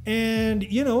big. And,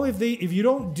 if you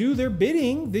don't do their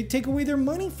bidding, they take away their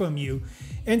money from you.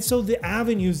 And so the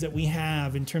avenues that we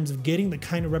have in terms of getting the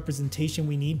kind of representation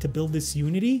we need to build this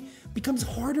unity becomes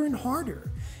harder and harder.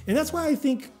 And that's why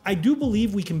I do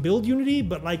believe we can build unity.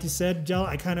 But like you said, Jel,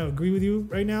 I kind of agree with you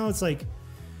right now. It's like,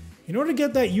 in order to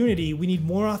get that unity, we need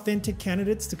more authentic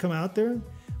candidates to come out there.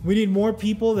 We need more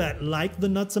people that like the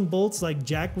nuts and bolts, like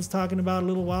Jack was talking about a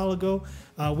little while ago.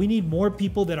 We need more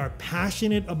people that are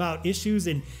passionate about issues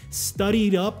and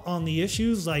studied up on the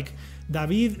issues. Like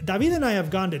David and I have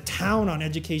gone to town on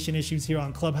education issues here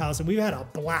on Clubhouse, and we've had a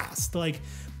blast. Like,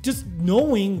 just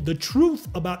knowing the truth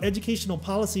about educational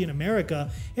policy in America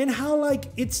and how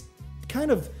it's kind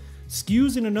of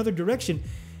skews in another direction.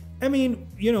 I mean,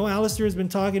 Alistair has been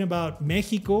talking about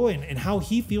Mexico and how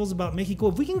he feels about Mexico.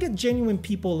 If we can get genuine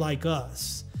people like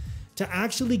us to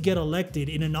actually get elected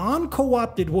in a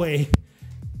non-co-opted way,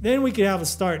 then we could have a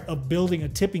start of building a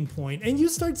tipping point. And you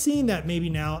start seeing that maybe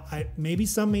now. Maybe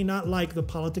some may not like the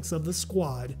politics of the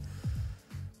squad,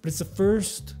 but it's the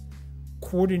first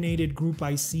coordinated group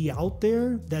I see out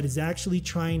there that is actually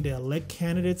trying to elect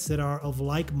candidates that are of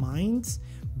like minds,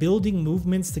 building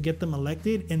movements to get them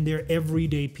elected, and they're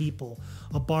everyday people,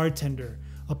 a bartender,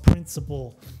 a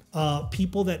principal,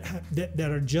 people that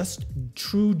are just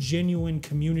true, genuine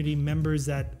community members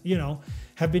that,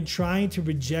 have been trying to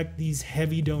reject these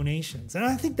heavy donations. And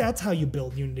I think that's how you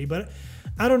build unity. But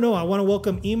I don't know. I want to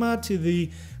welcome Ima to the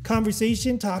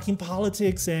conversation, talking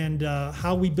politics and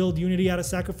how we build unity out of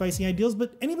sacrificing ideals.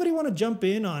 But anybody want to jump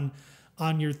in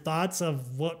on your thoughts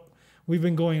of what we've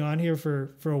been going on here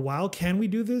for a while? Can we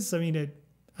do this? I mean,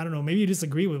 I don't know. Maybe you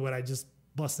disagree with what I just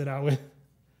busted out with.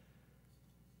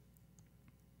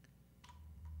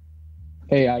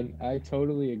 Hey, I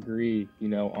totally agree, you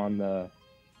know,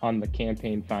 on the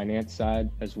campaign finance side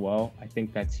as well. I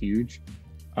think that's huge.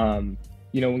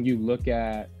 You know, when you look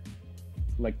at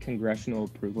like congressional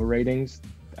approval ratings,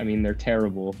 I mean, they're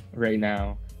terrible right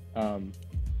now.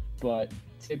 But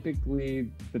typically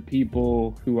the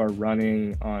people who are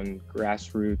running on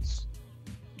grassroots,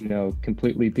 you know,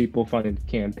 completely people-funded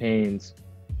campaigns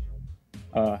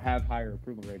have higher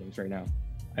approval ratings right now.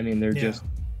 I mean, they're just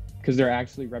because they're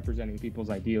actually representing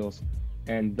people's ideals.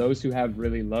 And those who have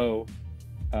really low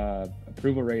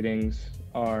approval ratings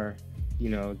are, you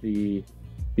know, the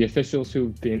officials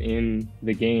who've been in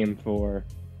the game for,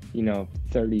 you know,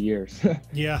 30 years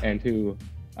and who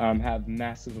have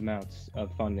massive amounts of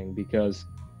funding. Because,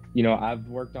 you know, I've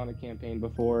worked on a campaign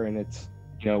before, and it's,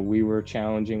 you know, we were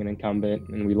challenging an incumbent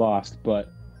and we lost,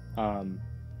 but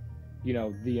you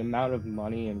know, the amount of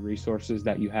money and resources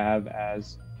that you have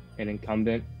as an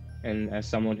incumbent and as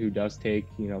someone who does take,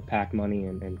 you know, PAC money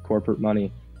and corporate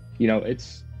money, you know,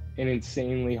 it's an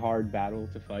insanely hard battle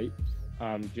to fight,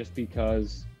 just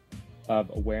because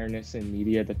of awareness and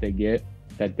media that they get,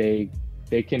 that they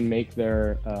can make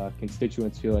their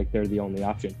constituents feel like they're the only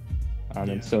option.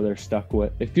 And so they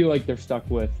feel like they're stuck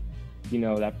with, you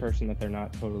know, that person that they're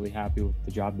not totally happy with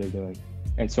the job they're doing.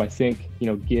 And so I think, you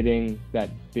know, getting that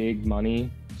big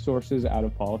money sources out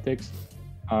of politics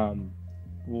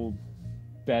will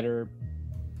better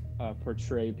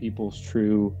portray people's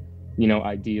true, you know,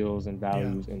 ideals and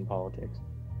values in politics.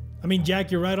 I mean,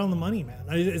 Jack, you're right on the money, man.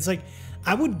 It's like,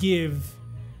 I would give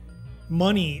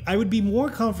money. I would be more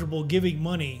comfortable giving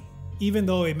money, even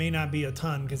though it may not be a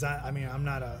ton, because I mean, I'm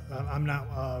not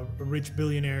a rich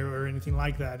billionaire or anything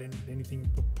like that, and anything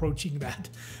approaching that.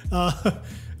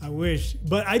 I wish,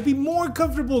 but I'd be more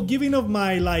comfortable giving of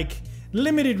my like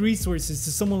limited resources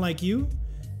to someone like you,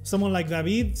 someone like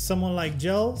David, someone like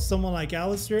Jel, someone like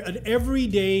Alistair, an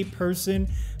everyday person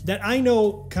that I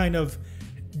know, kind of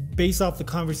based off the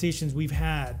conversations we've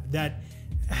had, that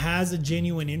has a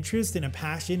genuine interest and a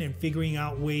passion in figuring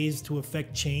out ways to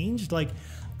affect change. Like,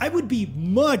 I would be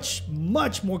much,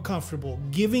 much more comfortable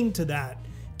giving to that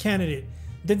candidate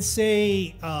than,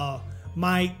 say,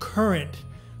 my current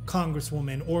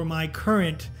congresswoman or my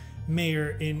current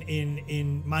mayor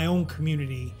in my own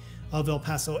community of El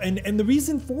Paso. And the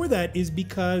reason for that is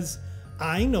because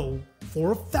I know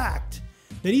for a fact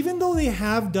that even though they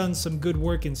have done some good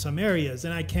work in some areas,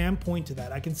 and I can point to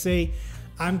that, I can say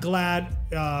I'm glad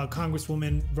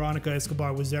Congresswoman Veronica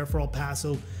Escobar was there for El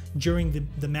Paso during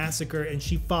the massacre, and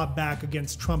she fought back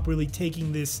against Trump really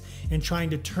taking this and trying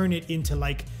to turn it into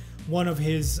like one of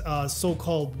his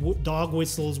so-called dog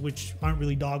whistles, which aren't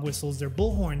really dog whistles, they're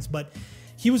bullhorns, but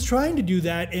he was trying to do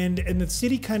that, and the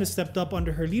city kind of stepped up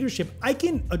under her leadership. I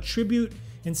can attribute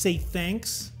and say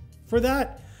thanks for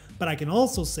that, but I can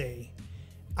also say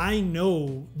I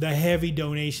know the heavy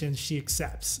donations she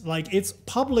accepts. Like, it's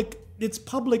public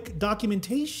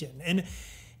documentation,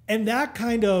 and that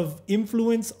kind of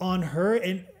influence on her.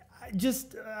 And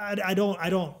I don't.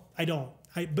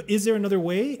 But is there another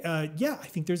way? Yeah, I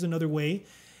think there's another way.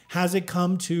 Has it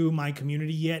come to my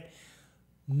community yet?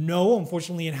 No,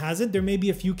 unfortunately it hasn't. There may be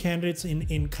a few candidates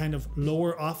in kind of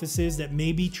lower offices that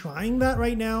may be trying that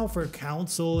right now for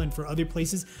council and for other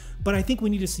places. But I think we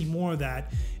need to see more of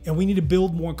that. And we need to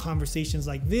build more conversations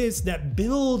like this that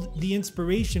build the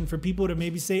inspiration for people to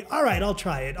maybe say, all right, I'll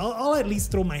try it. I'll at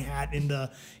least throw my hat in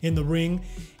the ring.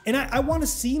 And I want to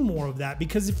see more of that,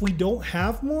 because if we don't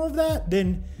have more of that,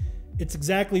 then it's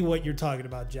exactly what you're talking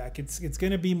about, Jack. It's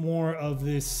going to be more of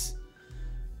this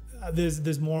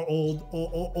more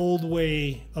old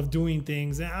way of doing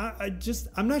things. And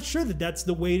I'm not sure that's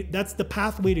the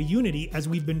pathway to unity, as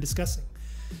we've been discussing.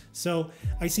 So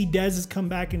I see Des has come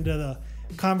back into the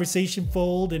conversation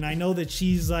fold, and I know that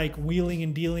she's like wheeling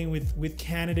and dealing with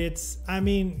candidates. I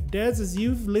mean, Des, as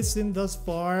you've listened thus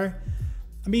far,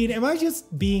 I mean, am I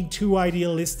just being too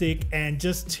idealistic and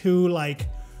just too like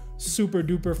super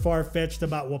duper far-fetched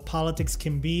about what politics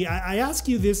can be? I ask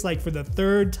you this like for the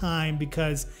third time,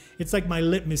 because it's like my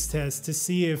litmus test to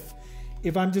see if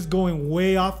I'm just going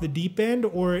way off the deep end,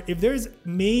 or if there's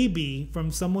maybe,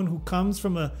 from someone who comes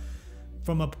from a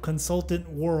consultant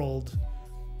world,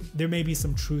 there may be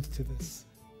some truth to this.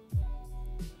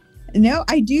 No,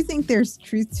 I do think there's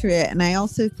truth to it. And I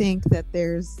also think that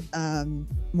there's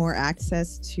more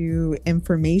access to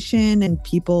information, and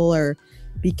people are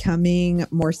becoming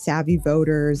more savvy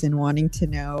voters and wanting to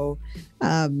know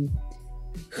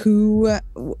who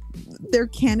their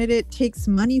candidate takes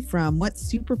money from, what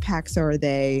super PACs are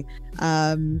they,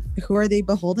 who are they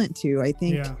beholden to. I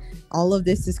think all of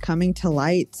this is coming to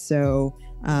light. So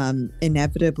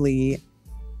inevitably,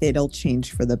 it'll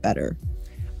change for the better.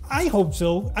 I hope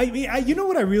so. I mean, you know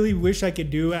what I really wish I could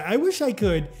do? I wish I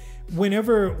could,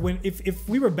 if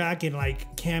we were back in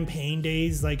like campaign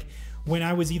days, like when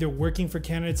I was either working for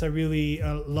candidates I really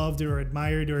loved or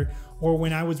admired, or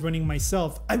when I was running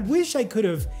myself, I wish I could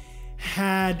have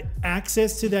had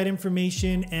access to that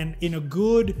information and in a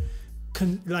good,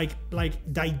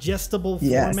 digestible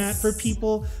format for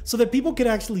people, so that people could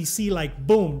actually see, like,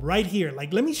 boom, right here,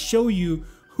 like, let me show you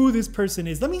who this person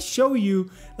is. Let me show you,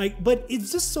 like, but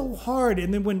it's just so hard.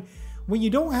 And then when you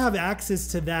don't have access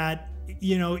to that,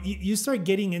 you know, you start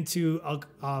getting into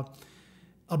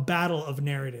a battle of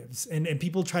narratives, and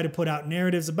people try to put out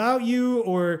narratives about you,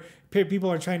 or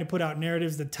people are trying to put out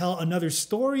narratives that tell another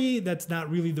story that's not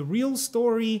really the real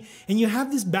story. And you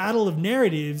have this battle of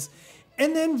narratives,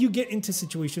 and then you get into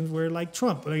situations where, like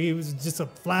Trump, like, it was just a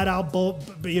flat out bold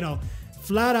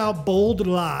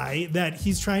lie that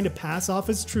he's trying to pass off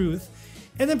as truth,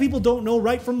 and then people don't know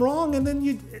right from wrong. And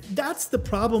then that's the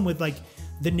problem with, like,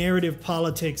 the narrative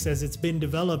politics as it's been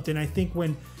developed. And I think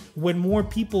when more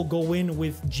people go in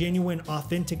with genuine,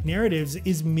 authentic narratives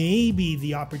is maybe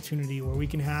the opportunity where we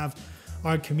can have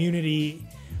our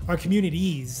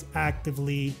communities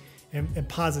actively and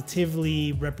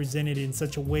positively represented in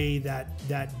such a way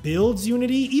that builds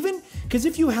unity. Even because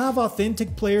if you have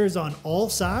authentic players on all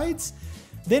sides,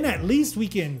 then at least we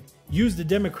can use the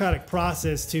democratic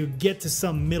process to get to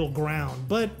some middle ground.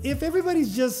 But if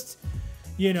everybody's just,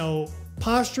 you know,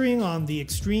 posturing on the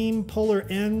extreme polar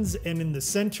ends, and in the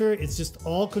center, it's just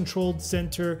all controlled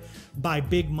center by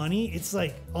big money, it's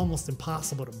like almost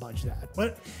impossible to budge that.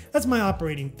 But that's my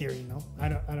operating theory, you know? I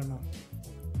don't know.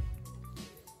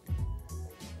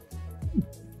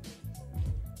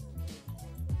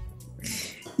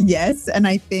 Yes, and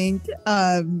I think,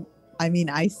 I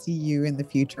see you in the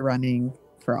future running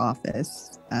for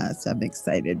office, so I'm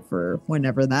excited for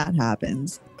whenever that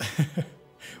happens.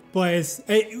 But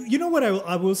you know what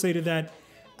I will say to that?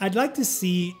 I'd like to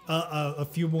see a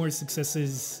few more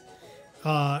successes,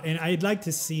 and I'd like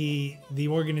to see the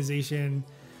organization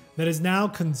that has now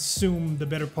consumed the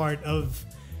better part of.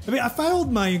 I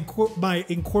filed my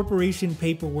incorporation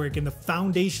paperwork and the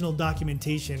foundational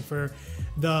documentation for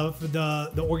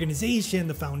the organization,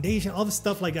 the foundation, all the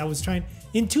stuff, like I was trying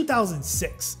in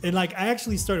 2006, and like I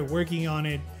actually started working on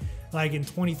it like in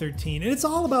 2013, and it's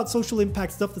all about social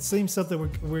impact stuff, the same stuff that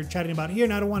we're chatting about here.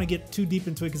 And I don't want to get too deep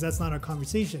into it because that's not our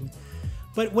conversation.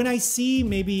 But when I see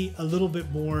maybe a little bit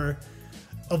more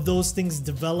of those things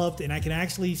developed, and I can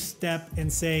actually step and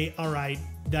say, all right,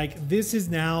 like this is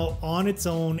now on its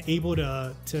own, able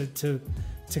to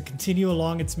continue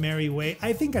along its merry way,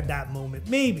 I think at that moment,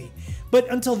 maybe. But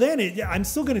until then, I'm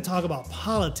still going to talk about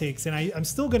politics, and I'm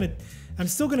still going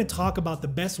to talk about the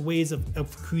best ways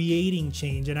of creating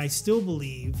change. And I still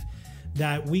believe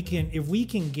that if we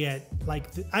can get, like,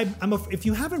 if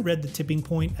you haven't read The Tipping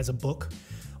Point as a book,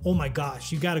 oh my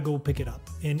gosh, you got to go pick it up.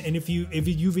 And if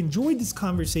you've enjoyed this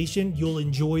conversation, you'll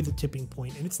enjoy The Tipping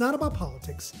Point. And it's not about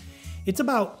politics. It's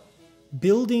about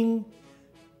building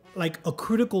like a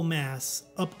critical mass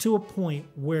up to a point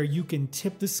where you can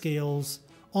tip the scales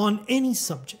on any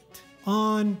subject,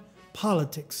 on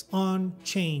politics, on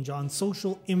change, on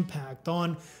social impact,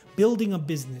 on building a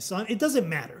business, it doesn't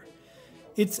matter.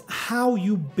 It's how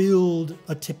you build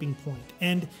a tipping point.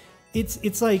 And it's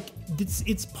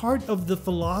part of the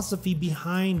philosophy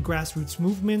behind grassroots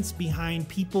movements, behind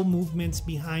people movements,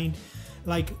 behind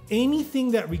like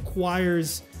anything that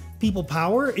requires people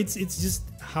power. It's just,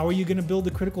 how are you going to build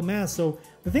the critical mass? So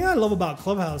the thing I love about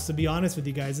Clubhouse, to be honest with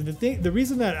you guys, and the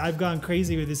reason that I've gone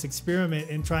crazy with this experiment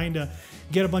and trying to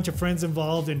get a bunch of friends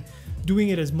involved and doing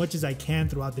it as much as I can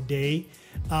throughout the day,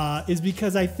 is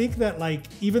because I think that, like,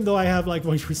 even though I have like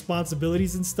my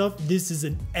responsibilities and stuff, this is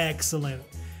an excellent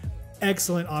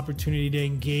opportunity to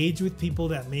engage with people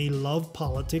that may love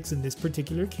politics in this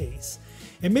particular case.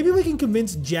 And maybe we can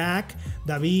convince Jack,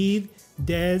 David,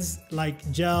 Des,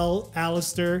 like Gel,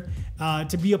 Alistair,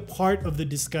 to be a part of the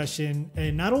discussion,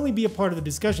 and not only be a part of the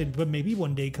discussion, but maybe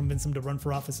one day convince them to run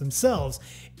for office themselves.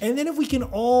 And then if we can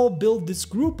all build this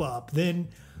group up, then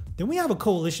we have a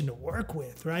coalition to work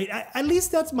with, right? At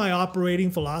least that's my operating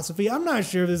philosophy. I'm not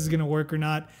sure if this is going to work or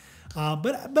not,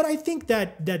 but I think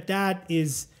that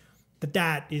is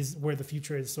that is where the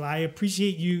future is. So I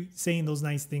appreciate you saying those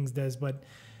nice things, Des, but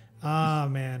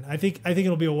man, I think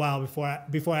it'll be a while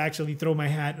before I actually throw my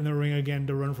hat in the ring again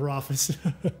to run for office.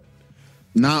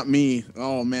 Not me.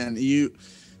 Oh man,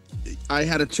 I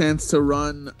had a chance to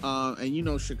run,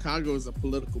 and Chicago is a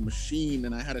political machine,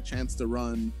 and I had a chance to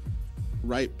run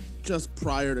right just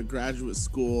prior to graduate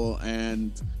school,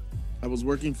 and I was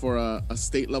working for a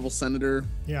state level senator.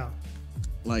 Yeah.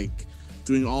 Like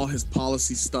doing all his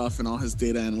policy stuff and all his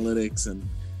data analytics and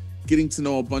getting to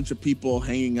know a bunch of people,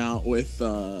 hanging out with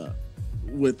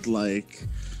like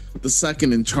the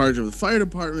second in charge of the fire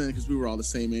department, because we were all the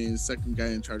same age, second guy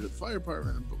in charge of the fire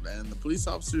department and the police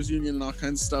officers union and all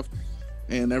kinds of stuff.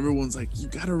 And everyone's like, you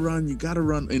gotta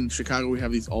run. In Chicago, we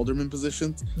have these alderman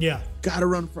positions. Yeah. Gotta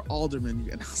run for alderman.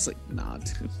 And I was like, nah,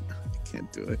 dude, I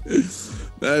can't do it.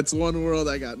 That's one world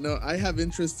I got. No, I have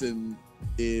interest in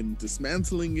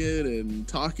dismantling it and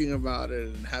talking about it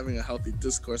and having a healthy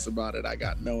discourse about it. I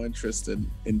got no interest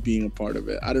in being a part of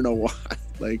it. I don't know why.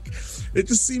 Like, it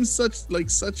just seems it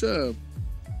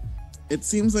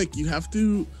seems like you have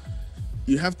to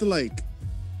like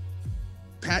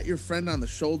pat your friend on the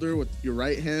shoulder with your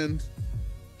right hand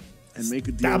and make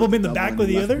a deal. Stab him in the back with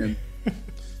the other?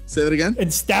 Say that again?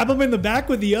 And stab him in the back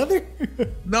with the other?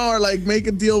 No, or like make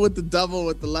a deal with the devil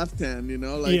with the left hand,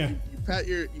 Like you pat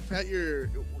your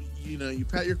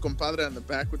compadre on the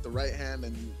back with the right hand,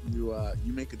 and you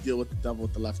make a deal with the devil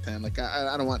with the left hand. Like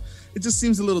I don't want. It just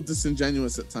seems a little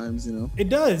disingenuous at times, It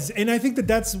does, and I think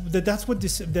that's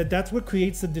what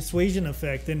creates the dissuasion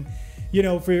effect. And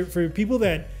for people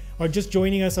that are just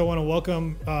joining us, I want to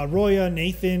welcome Roya,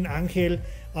 Nathan, Angel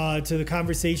to the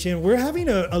conversation. We're having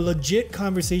a legit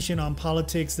conversation on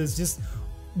politics that's just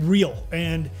real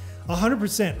and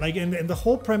 100%. Like, and the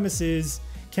whole premise is,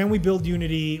 can we build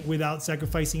unity without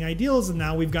sacrificing ideals? And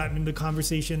now we've gotten into the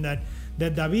conversation that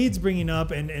David's bringing up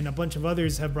and a bunch of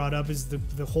others have brought up is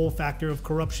the whole factor of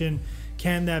corruption.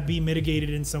 Can that be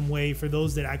mitigated in some way for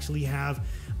those that actually have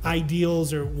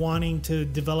ideals or wanting to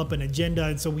develop an agenda?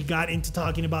 And so we got into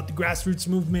talking about the grassroots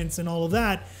movements and all of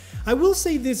that. I will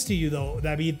say this to you though,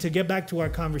 David, to get back to our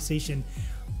conversation.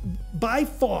 By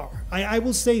far, I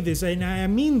will say this, and I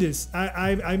mean this,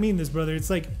 I mean this, brother. It's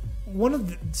like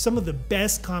some of the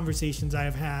best conversations I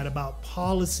have had about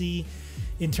policy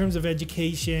in terms of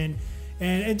education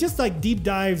and just like deep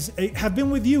dives have been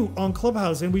with you on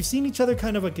Clubhouse, and we've seen each other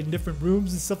kind of like in different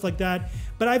rooms and stuff like that.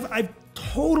 But I've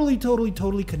totally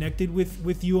connected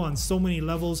with you on so many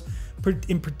levels,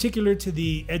 in particular to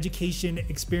the education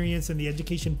experience and the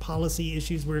education policy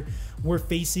issues we're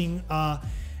facing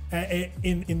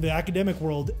in the academic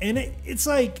world. And it's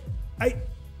like I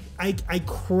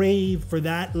crave for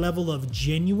that level of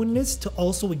genuineness to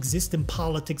also exist in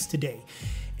politics today.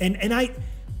 And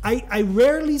I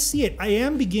rarely see it. I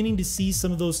am beginning to see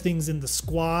some of those things in the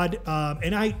squad.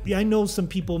 And I know some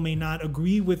people may not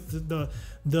agree with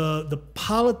the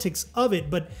politics of it,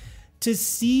 but to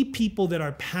see people that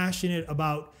are passionate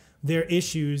about their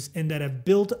issues and that have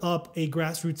built up a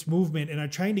grassroots movement and are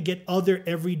trying to get other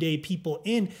everyday people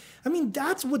in. I mean,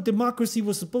 that's what democracy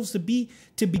was supposed to be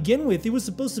to begin with. It was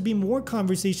supposed to be more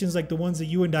conversations like the ones that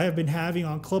you and I have been having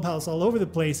on Clubhouse all over the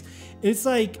place. It's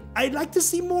like, I'd like to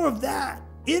see more of that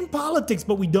in politics,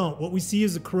 but we don't. What we see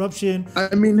is the corruption.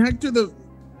 I mean, Hector,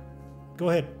 Go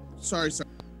ahead. Sorry.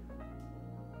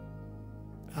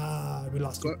 We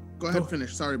lost you. Go ahead,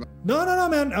 finish. Sorry about No,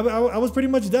 man. I was pretty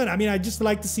much done. I mean, I just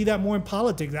like to see that more in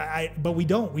politics. But we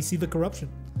don't. We see the corruption.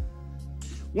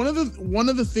 One of the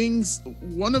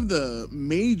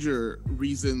major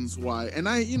reasons why, and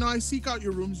I seek out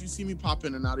your rooms. You see me pop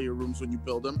in and out of your rooms when you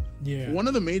build them. Yeah. One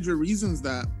of the major reasons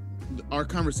that our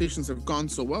conversations have gone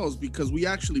so well is because we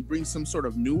actually bring some sort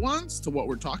of nuance to what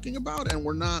we're talking about, and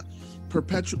we're not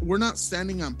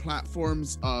standing on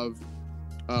platforms of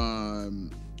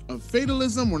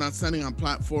fatalism. We're not standing on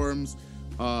platforms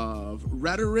of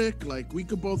rhetoric. Like, we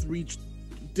could both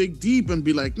dig deep and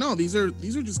be like, no, these are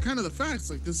just kind of the facts.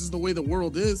 Like, this is the way the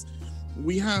world is.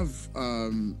 We have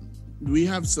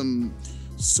some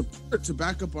support to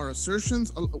back up our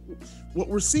assertions. What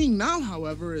we're seeing now,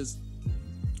 however, is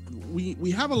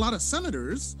we have a lot of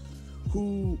senators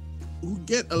who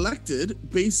get elected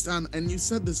based on, and you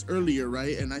said this earlier,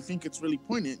 right? And I think it's really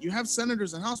poignant. You have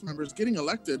senators and House members getting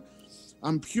elected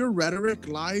on pure rhetoric,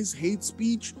 lies, hate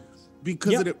speech,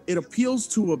 because it appeals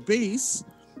to a base,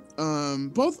 on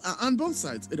both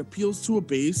sides. It appeals to a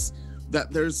base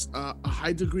that there's a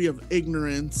high degree of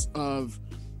ignorance of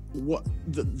what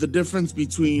the difference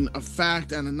between a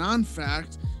fact and a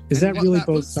non-fact. Is that really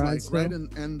both sides, like, right?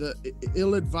 And the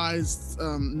ill-advised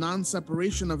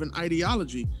non-separation of an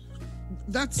ideology.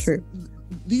 That's true.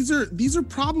 these are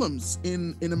problems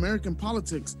in American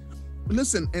politics.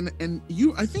 Listen, and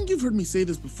you, I think you've heard me say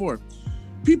this before.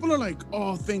 People are like,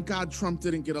 oh, thank God Trump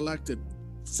didn't get elected.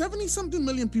 70-something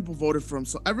million people voted for him,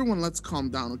 so everyone, let's calm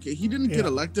down, okay? He didn't get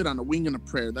elected on a wing and a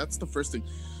prayer. That's the first thing.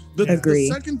 The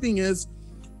second thing is,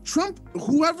 Trump,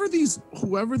 whoever these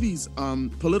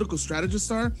political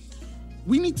strategists are,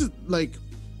 we need to, like,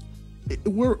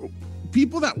 we're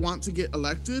people that want to get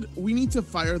elected, we need to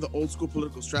fire the old school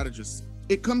political strategists.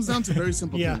 It comes down to very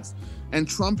simple things. And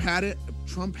Trump had it.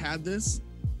 Trump had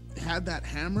that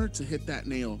hammer to hit that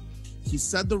nail. He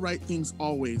said the right things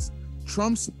always.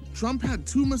 Trump had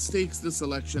 2 mistakes this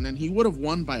election, and he would have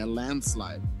won by a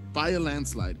landslide.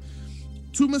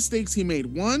 2 mistakes he made.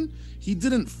 One, he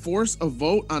didn't force a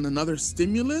vote on another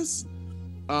stimulus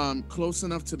close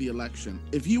enough to the election.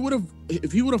 If he would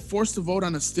have forced a vote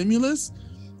on a stimulus,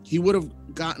 he would have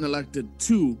gotten elected.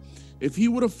 2, if he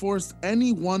would have forced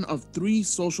any one of 3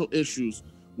 social issues,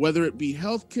 whether it be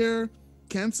healthcare,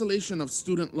 cancellation of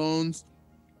student loans,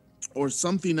 or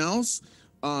something else,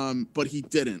 but he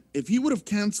didn't. If he would have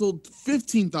canceled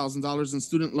 $15,000 in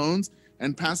student loans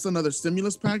and passed another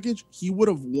stimulus package, he would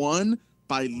have won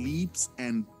by leaps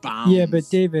and bounds. Yeah, but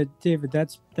David,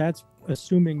 that's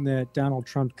assuming that Donald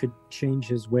Trump could change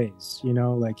his ways. You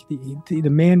know, like the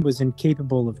man was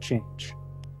incapable of change.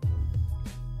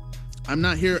 I'm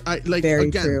not here. Very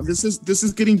again, true. this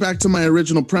is getting back to my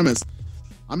original premise.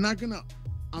 I'm not gonna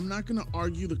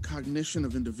argue the cognition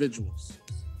of individuals.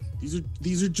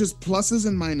 These are just pluses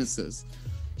and minuses.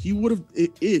 He would have,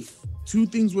 if 2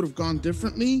 things would have gone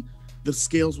differently, the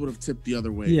scales would have tipped the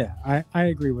other way. Yeah, I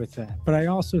agree with that. But I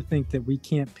also think that we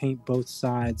can't paint both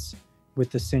sides with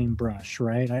the same brush,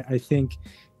 right? I think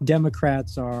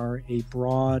Democrats are a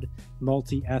broad,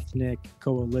 multi-ethnic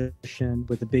coalition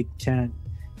with a big tent.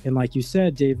 And like you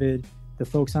said, David, the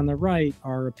folks on the right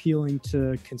are appealing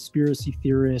to conspiracy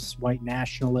theorists, white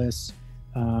nationalists,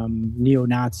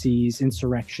 neo-Nazis,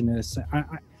 insurrectionists.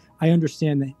 I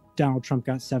understand that Donald Trump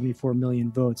got 74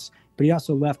 million votes, but he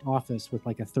also left office with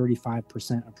like a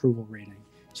 35% approval rating.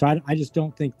 So I just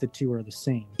don't think the two are the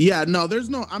same. Yeah, no,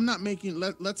 I'm not making,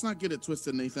 let's not get it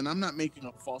twisted, Nathan. I'm not making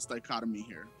a false dichotomy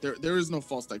here. There is no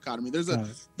false dichotomy.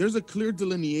 There's a clear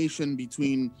delineation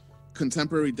between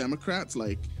contemporary Democrats,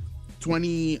 like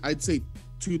I'd say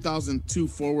 2002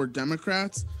 forward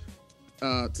Democrats,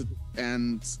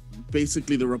 and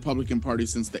basically the Republican Party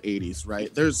since the 80s,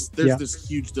 right? There's this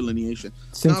huge delineation.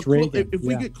 Since now, Reagan, if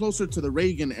we get closer to the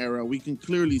Reagan era, we can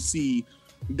clearly see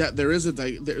that there is a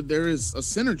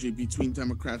synergy between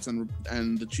Democrats and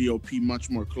the GOP much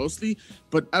more closely.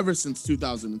 But ever since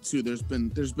 2002, there's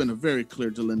been a very clear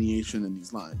delineation in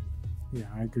these lines. Yeah,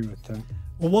 I agree with that.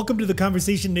 Well, welcome to the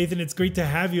conversation, Nathan. It's great to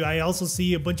have you. I also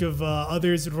see a bunch of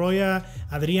others, Roya,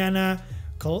 Adriana,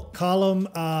 Column.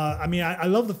 I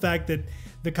love the fact that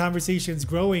the conversation's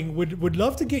growing. Would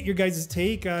love to get your guys'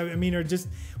 take.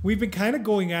 We've been kind of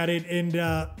going at it and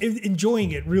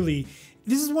enjoying it, really.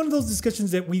 This is one of those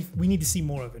discussions that we need to see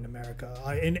more of in America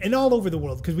and all over the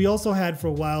world, because we also had for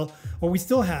a while, or we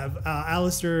still have,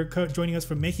 Alistair joining us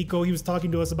from Mexico. He was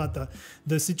talking to us about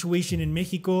the situation in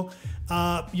Mexico.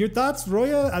 Your thoughts,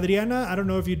 Roya, Adriana? I don't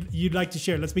know if you'd like to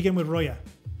share. Let's begin with Roya.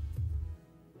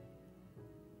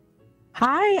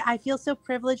 Hi, I feel so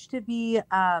privileged to be,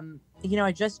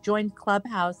 I just joined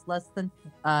Clubhouse less than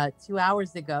 2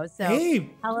 hours ago. So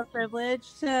hella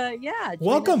privileged to,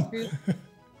 welcome.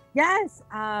 Yes,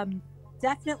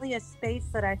 definitely a space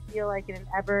that I feel like in an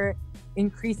ever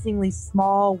increasingly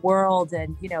small world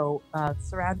and,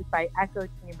 surrounded by echo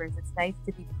chambers, it's nice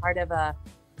to be part of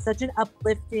such an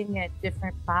uplifting and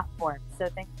different platform. So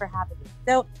thanks for having me.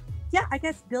 So yeah, I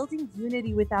guess building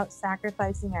unity without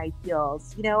sacrificing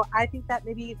ideals. I think that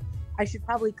maybe I should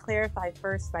probably clarify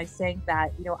first by saying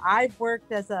that, I've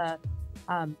worked as a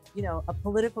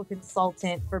political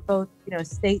consultant for both,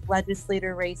 state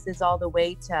legislator races all the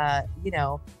way to,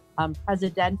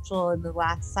 presidential in the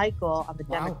last cycle on the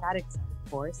Democratic side,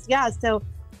 of course. Yeah. So,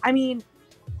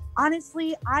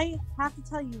 honestly, I have to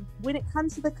tell you, when it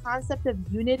comes to the concept of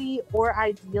unity or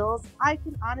ideals, I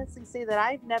can honestly say that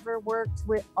I've never worked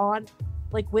with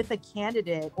a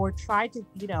candidate or tried to,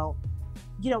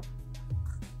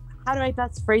 how do I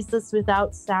best phrase this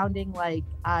without sounding like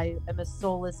I am a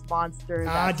soulless monster?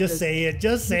 Just say it.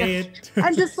 Just say it.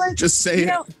 I'm just like, just say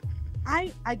it.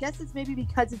 I guess it's maybe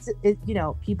because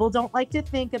people don't like to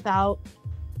think about,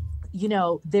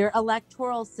 their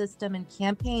electoral system and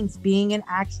campaigns being an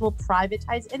actual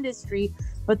privatized industry.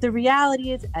 But the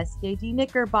reality is SKD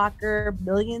Knickerbocker,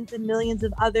 millions and millions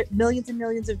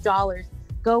of dollars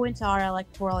go into our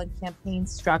electoral and campaign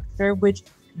structure, which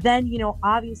then, you know,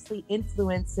 obviously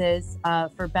influences,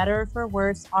 for better or for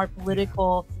worse, our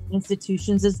political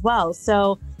institutions as well.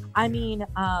 So, I mean,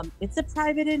 it's a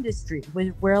private industry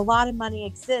where a lot of money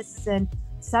exists. And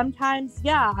sometimes,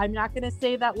 yeah, I'm not going to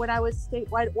say that when I was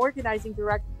statewide organizing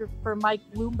director for Mike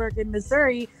Bloomberg in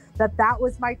Missouri, that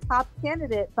was my top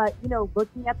candidate. But, you know,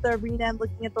 looking at the arena and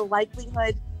looking at the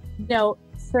likelihood, you know,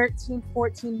 13,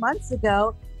 14 months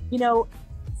ago, you know,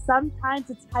 sometimes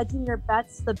it's hedging your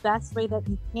bets the best way that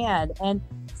you can. And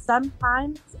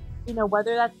sometimes, you know,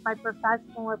 whether that's my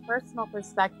professional or personal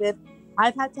perspective,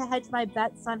 I've had to hedge my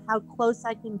bets on how close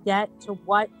I can get to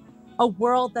what a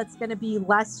world that's going to be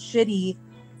less shitty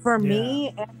for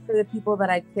me and for the people that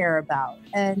I care about.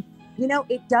 And, you know,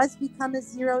 it does become a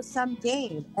zero-sum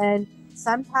game. And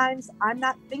sometimes I'm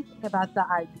not thinking about the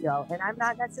ideal, and I'm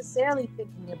not necessarily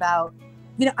thinking about,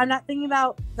 you know, I'm not thinking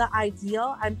about the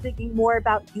ideal. I'm thinking more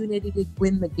about unity to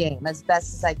win the game as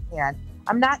best as I can.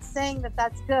 I'm not saying that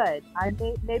that's good.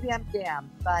 Maybe I'm damned,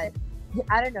 but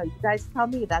I don't know. You guys tell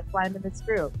me. That's why I'm in this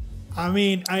group. I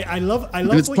mean, I love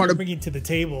what you're bringing to the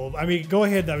table. I mean, go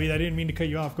ahead, David. I didn't mean to cut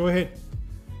you off. Go ahead.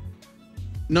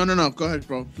 No. Go ahead,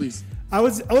 bro. Please. I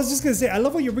was just gonna say, I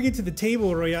love what you're bringing to the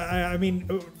table, Roy. I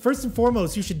mean, first and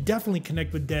foremost, you should definitely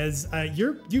connect with Des.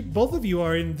 You both of you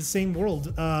are in the same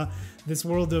world, this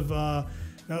world of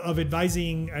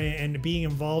advising and being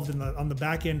involved on the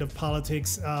back end of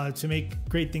politics to make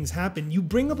great things happen. You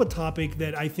bring up a topic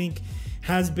that I think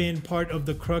has been part of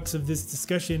the crux of this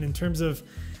discussion in terms of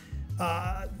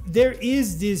there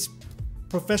is this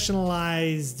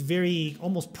professionalized, very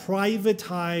almost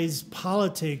privatized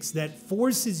politics that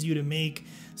forces you to make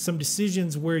some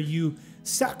decisions where you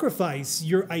sacrifice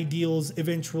your ideals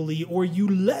eventually, or you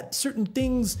let certain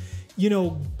things, you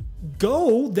know,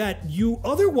 go that you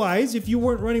otherwise, if you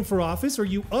weren't running for office, or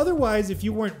you otherwise, if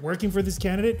you weren't working for this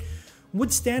candidate,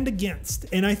 would stand against.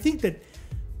 And I think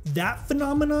that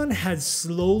phenomenon has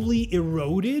slowly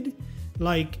eroded,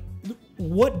 like,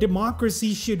 what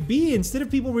democracy should be. Instead of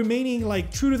people remaining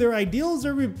like true to their ideals,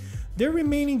 they're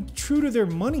remaining true to their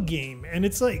money game. And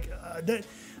it's like that.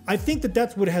 I think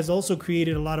that's what has also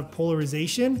created a lot of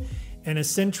polarization and a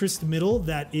centrist middle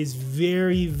that is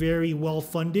very, very well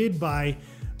funded by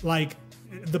like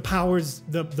the powers,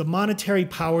 the monetary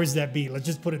powers that be. Let's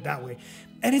just put it that way.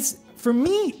 And it's, for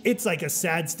me, it's like a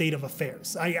sad state of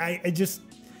affairs.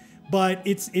 But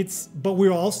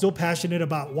we're all still passionate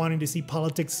about wanting to see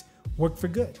politics work for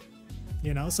good,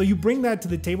 you know? So you bring that to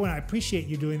the table, and I appreciate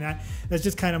you doing that. That's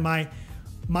just kind of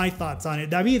my thoughts on it.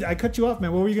 David, I cut you off,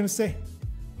 man. What were you going to say?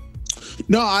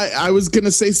 No, I was going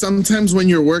to say sometimes when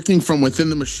you're working from within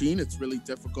the machine, it's really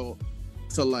difficult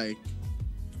to like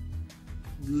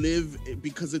live,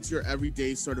 because it's your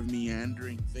everyday sort of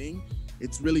meandering thing.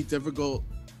 It's really difficult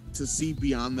to see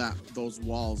beyond those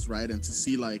walls, right? And to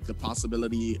see like the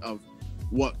possibility of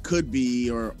what could be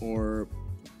or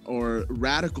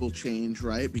radical change,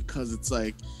 right? Because it's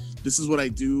like, this is what I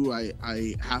do.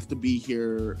 I have to be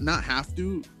here, not have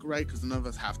to, right? Because none of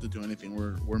us have to do anything.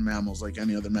 We're mammals like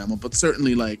any other mammal, but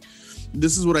certainly like,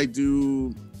 this is what I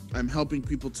do. I'm helping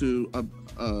people to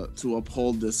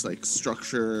uphold this like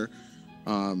structure.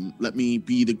 Let me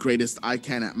be the greatest I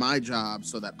can at my job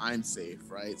so that I'm safe,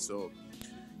 right? So,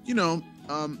 you know,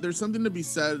 there's something to be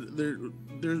said.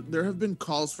 There have been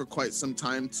calls for quite some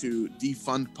time to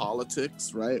defund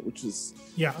politics, right? Which is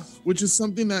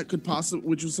something that could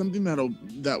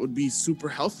that would be super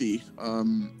healthy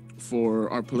for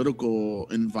our political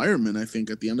environment, I think,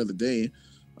 at the end of the day.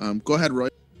 Go ahead, Roy.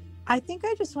 I think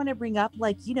I just want to bring up,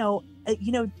 like,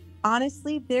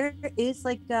 honestly, there is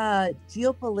like a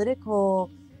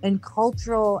geopolitical and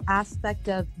cultural aspect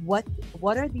of what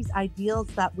are these ideals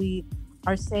that we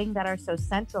are saying that are so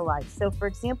centralized. So, for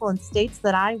example, in states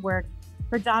that I work,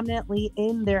 predominantly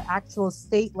in their actual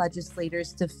state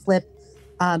legislators to flip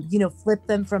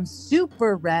them from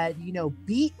super red,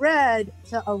 beet red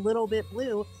to a little bit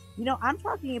blue. I'm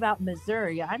talking about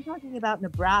Missouri. I'm talking about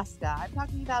Nebraska. I'm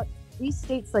talking about these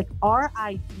states. Like, our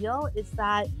ideal is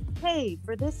that, hey,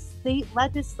 for this state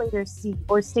legislator seat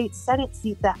or state Senate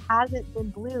seat that hasn't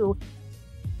been blue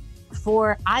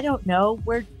for, I don't know,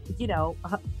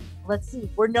 let's see,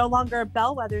 we're no longer a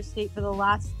bellwether state for the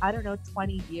last,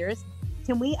 20 years.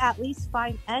 Can we at least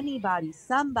find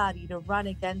somebody to run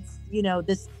against,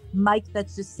 this Mike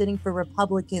that's just sitting for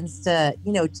Republicans to,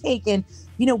 take? And,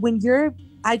 when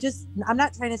I'm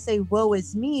not trying to say woe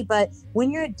is me, but when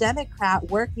you're a Democrat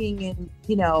working and,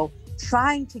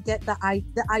 trying to get the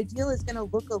ideal is going to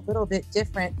look a little bit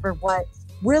different for what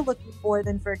we're looking for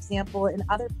than, for example, in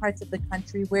other parts of the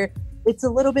country where it's a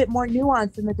little bit more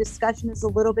nuanced and the discussion is a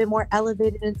little bit more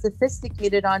elevated and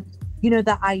sophisticated on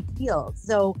the ideal.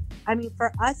 So, I mean,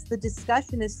 for us, the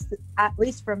discussion is, at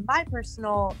least from my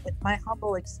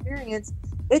humble experience,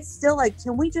 it's still like,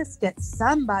 can we just get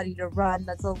somebody to run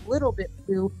that's a little bit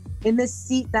blue in this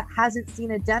seat that hasn't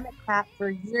seen a Democrat for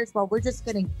years while we're just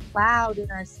getting plowed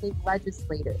in our state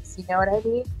legislators? You know what I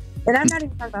mean? And I'm not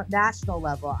even talking about national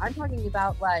level. I'm talking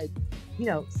about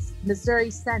Missouri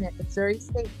Senate, Missouri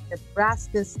State,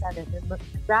 Nebraska Senate,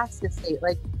 Nebraska State.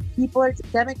 Like, people are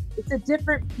it's a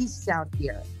different piece down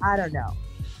here. I don't know.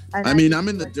 And I mean, I'm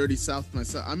in the dirty South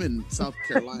myself. I'm in South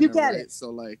Carolina, you get right? it. So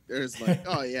like, there's like,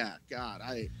 oh yeah, God,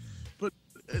 but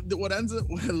what ends up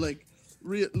like,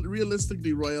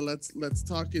 realistically, Roya, let's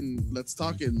talk in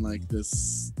like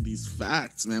these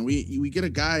facts, man. We get a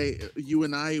guy, you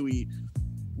and I, we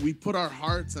put our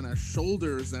hearts and our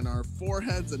shoulders and our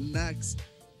foreheads and necks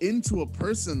into a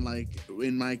person, like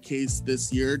in my case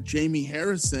this year, Jamie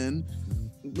Harrison.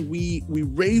 We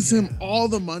raise him all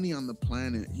the money on the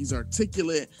planet. He's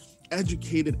articulate,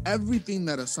 educated, everything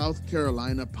that a South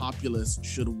Carolina populace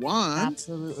should want.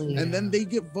 Absolutely. And then they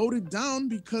get voted down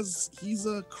because he's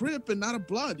a Crip and not a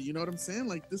Blood. You know what I'm saying?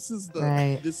 Like, this is the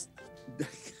right.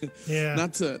 Yeah.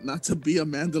 Not to be a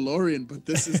Mandalorian, but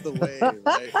this is the way,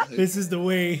 right? Like, this is the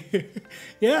way.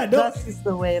 Yeah, no. This is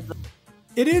the way of the.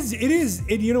 It is.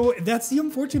 And that's the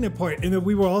unfortunate part. And then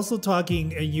we were also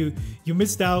talking, and you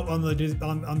missed out on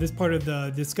on this part of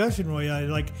the discussion, Roya.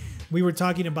 Like, we were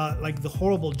talking about like the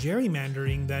horrible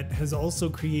gerrymandering that has also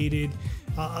created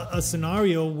a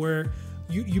scenario where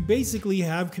you basically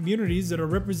have communities that are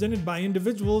represented by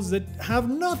individuals that have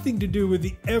nothing to do with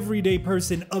the everyday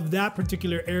person of that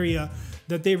particular area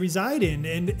that they reside in.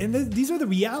 And these are the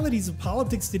realities of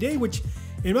politics today, which,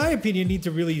 in my opinion, need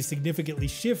to really significantly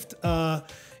shift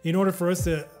in order for us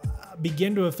to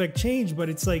begin to affect change. But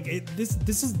it's like this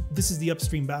is the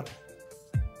upstream battle.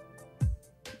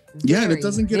 Yeah, and it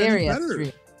doesn't get any better.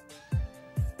 Upstream.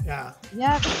 Yeah.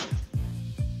 Yep.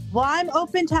 Well, I'm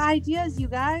open to ideas, you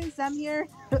guys. I'm here,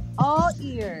 all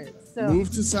ears. So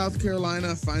Move to South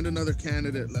Carolina, find another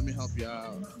candidate. Let me help you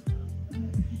out.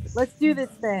 let's do this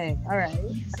thing. All right.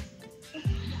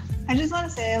 I just want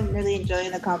to say I'm really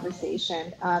enjoying the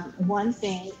conversation. One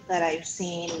thing that I've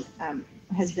seen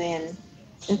has been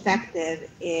effective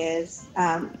is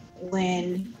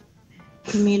when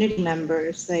community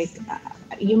members, like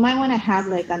you might want to have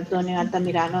like Antonio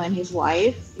Altamirano and his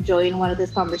wife join one of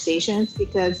these conversations,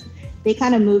 because they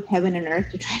kind of moved heaven and earth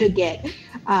to try to get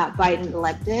Biden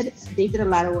elected. They did a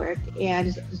lot of work,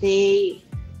 and they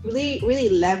really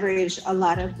leveraged a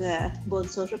lot of the both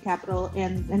social capital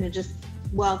and just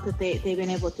wealth that they've been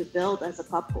able to build as a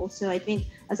couple. So I think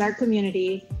as our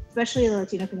community, especially the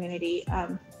Latino community,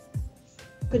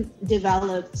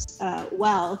 develops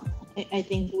well, I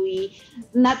think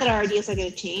not that our ideas are going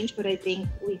to change, but I think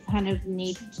we kind of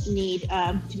need to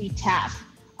be tapped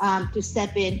to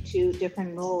step into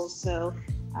different roles. So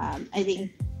I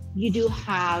think you do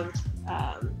have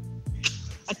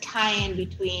a tie-in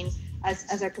between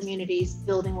as our communities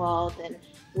building wealth and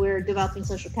we're developing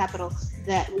social capital,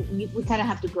 that we kind of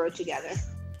have to grow together.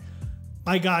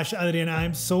 My gosh, Adriana,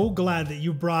 I'm so glad that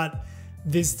you brought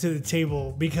this to the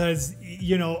table, because,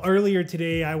 earlier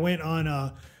today I went on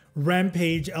a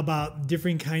rampage about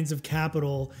different kinds of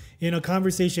capital in a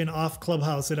conversation off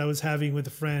Clubhouse that I was having with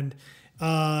a friend.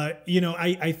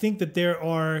 I think that there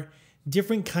are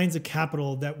different kinds of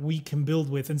capital that we can build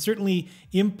with. And certainly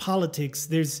in politics,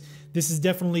 this is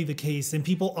definitely the case. And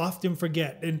people often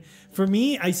forget. And for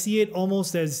me, I see it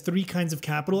almost as three kinds of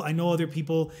capital. I know other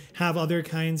people have other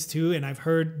kinds too. And I've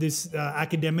heard this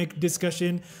academic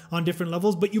discussion on different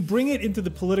levels, but you bring it into the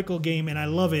political game and I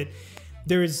love it.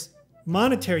 There's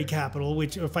monetary capital,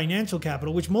 or financial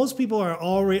capital, which most people are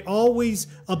always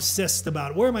obsessed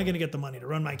about. Where am I going to get the money to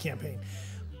run my campaign?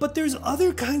 But there's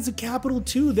other kinds of capital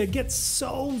too that get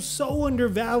so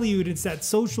undervalued. It's that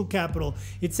social capital.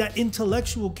 It's that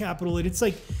intellectual capital. And it's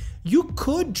like you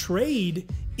could trade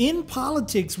in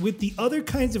politics with the other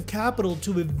kinds of capital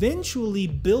to eventually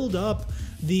build up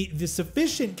the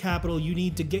sufficient capital you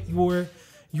need to get your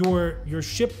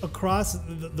ship across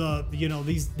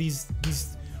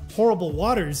these horrible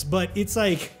waters. But it's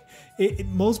like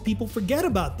most people forget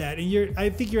about that, and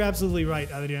I think you're absolutely right,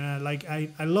 Adriana. Like I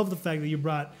love the fact that you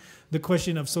brought the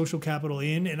question of social capital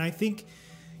in, and I think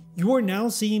you are now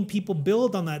seeing people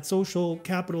build on that social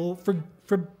capital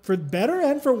for better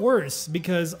and for worse,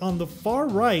 because on the far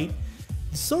right,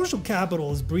 social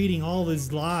capital is breeding all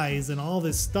these lies and all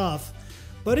this stuff,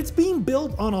 but it's being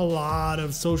built on a lot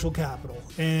of social capital,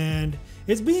 and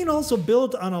it's being also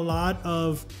built on a lot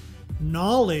of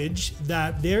knowledge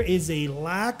that there is a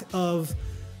lack of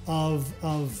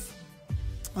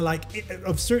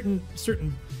of certain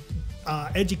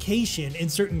education in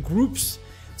certain groups,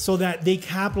 so that they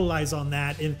capitalize on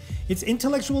that. And it's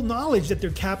intellectual knowledge that they're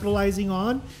capitalizing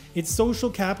on. It's social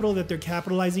capital that they're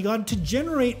capitalizing on to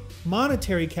generate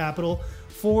monetary capital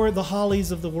for the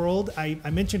Hollies of the world. I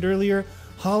mentioned earlier,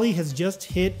 Holly has just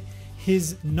hit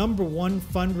his #1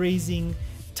 fundraising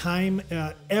time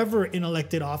ever in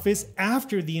elected office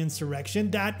after the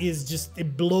insurrection. That is just,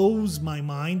 it blows my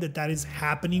mind that is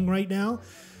happening right now,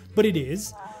 but it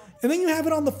is. And then you have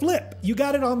it on the flip. You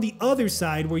got it on the other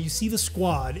side where you see the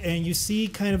squad and you see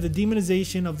kind of the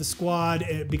demonization of the squad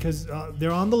because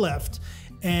they're on the left.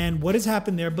 And what has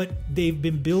happened there, but they've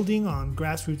been building on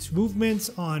grassroots movements,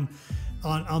 on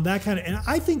that kind of, and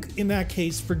I think in that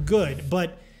case for good,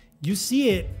 but you see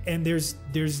it, and there's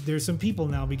some people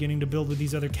now beginning to build with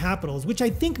these other capitals, which I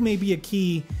think may be a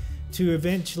key to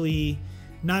eventually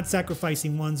not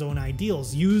sacrificing one's own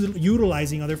ideals,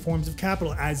 utilizing other forms of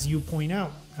capital, as you point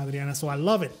out, Adriana. So I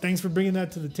love it. Thanks for bringing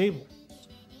that to the table.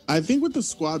 I think with the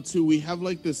squad too, we have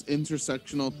like this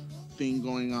intersectional thing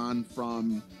going on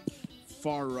from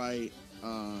far right.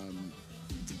 I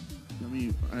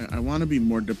want to be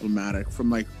more diplomatic, from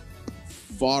like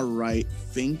far right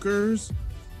thinkers,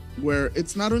 where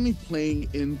it's not only playing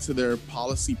into their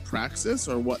policy praxis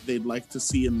or what they'd like to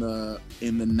see in the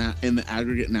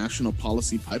aggregate national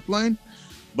policy pipeline,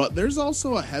 but there's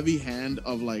also a heavy hand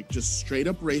of like just straight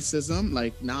up racism,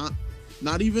 like not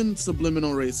even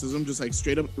subliminal racism, just like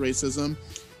straight up racism.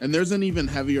 And there's an even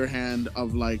heavier hand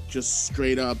of like just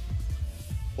straight up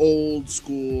old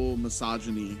school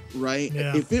misogyny, right?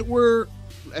 Yeah. If it were,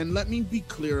 and let me be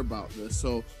clear about this.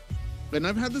 So, and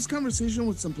I've had this conversation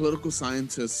with some political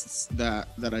scientists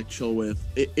that I chill with.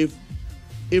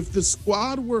 If the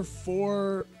squad were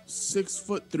 4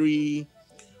 6'3"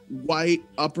 white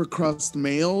upper crust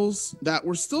males that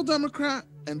were still Democrat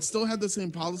and still had the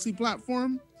same policy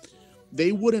platform,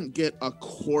 they wouldn't get a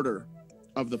quarter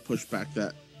of the pushback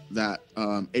that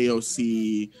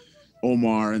AOC,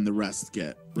 Omar, and the rest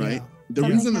get, right? Yeah. The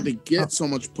reason that they get so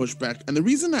much pushback, and the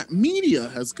reason that media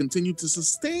has continued to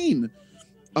sustain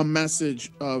a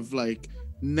message of like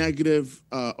negative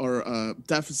or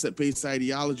deficit-based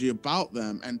ideology about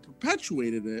them and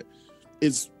perpetuated it,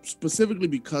 is specifically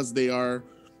because they are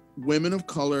women of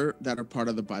color that are part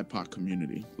of the BIPOC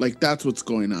community. Like, that's what's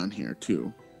going on here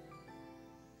too.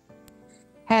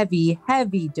 Heavy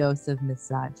dose of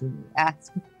misogyny.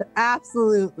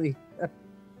 Absolutely.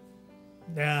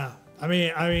 Yeah, I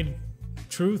mean,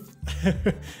 truth.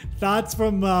 Thoughts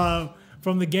from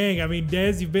the gang. I mean,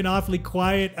 Des, you've been awfully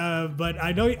quiet, but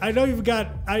I know you've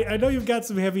got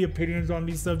some heavy opinions on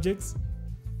these subjects.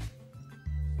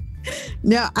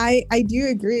 No, I do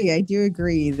agree. I do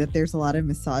agree that there's a lot of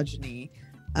misogyny,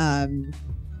 but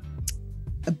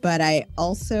I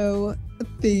also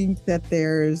think that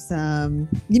there's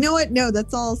you know what? No,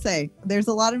 that's all I'll say. There's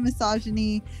a lot of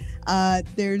misogyny.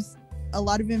 There's a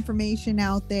lot of information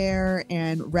out there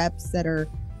and reps that are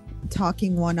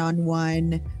talking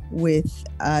one-on-one with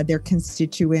their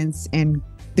constituents and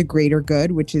the greater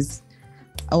good, which is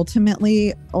ultimately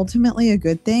a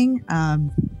good thing.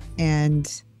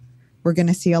 And we're going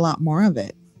to see a lot more of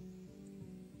it.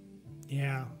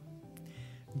 Yeah.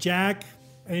 Jack,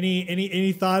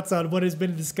 any thoughts on what has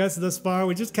been discussed thus far?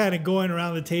 We're just kind of going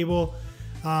around the table,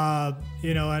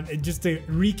 and just to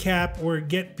recap or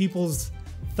get people's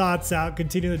thoughts out,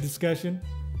 continue the discussion.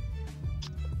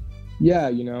 Yeah,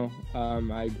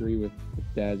 I agree with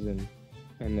Des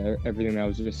and everything that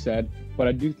was just said, but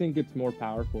I do think it's more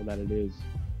powerful that it is,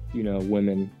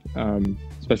 women,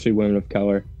 especially women of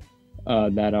color,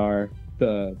 that are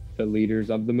the leaders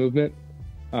of the movement,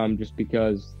 just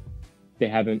because they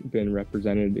haven't been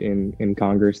represented in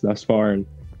Congress thus far, and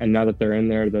now that they're in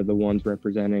there, they're the ones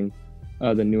representing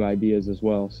the new ideas as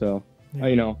well. So,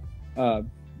 Yeah.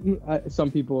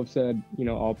 Some people have said,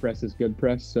 all press is good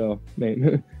press, so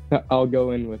I'll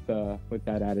go in with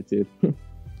that attitude.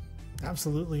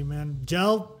 Absolutely, man.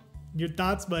 Jel, your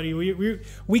thoughts, buddy?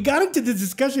 We got into the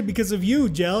discussion because of you,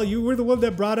 Jel. You were the one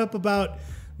that brought up about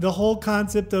the whole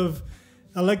concept of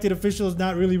elected officials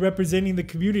not really representing the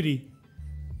community.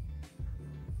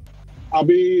 I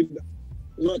mean,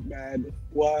 look, man,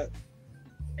 what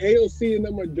AOC and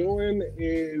them are doing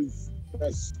is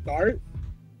a start,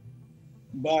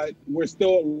 but we're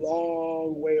still a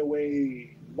long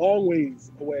ways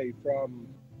away from,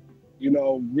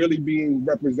 really being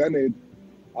represented.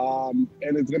 And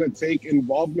it's going to take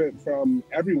involvement from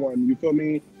everyone. You feel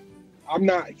me? I'm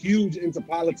not huge into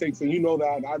politics, and you know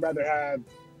that. I'd rather have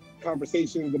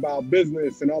conversations about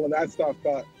business and all of that stuff.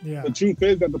 But Yeah. the truth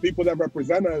is that the people that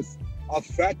represent us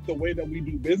affect the way that we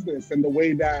do business and the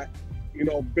way that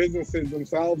businesses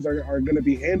themselves are going to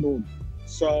be handled.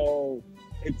 So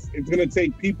it's going to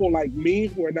take people like me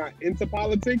who are not into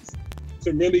politics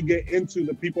to really get into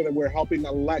the people that we're helping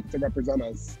elect to represent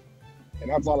us. And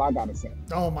that's all I got to say.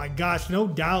 Oh my gosh, no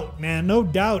doubt, man, no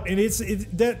doubt. And it's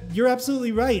that you're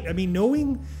absolutely right. I mean,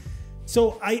 knowing,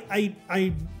 so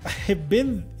I have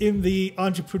been in the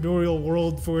entrepreneurial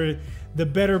world for the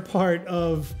better part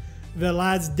of the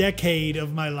last decade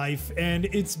of my life. And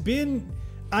it's been,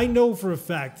 I know for a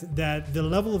fact that the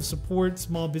level of support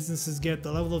small businesses get,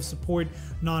 the level of support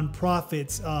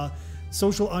nonprofits,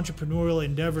 social entrepreneurial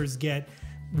endeavors get,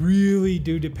 really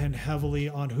do depend heavily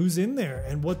on who's in there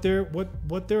and what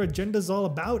their agenda is all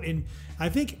about. And I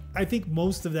think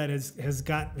most of that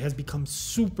has become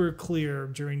super clear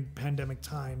during pandemic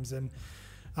times. And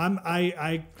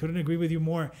I couldn't agree with you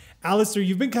more. Alistair,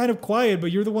 you've been kind of quiet,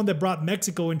 but you're the one that brought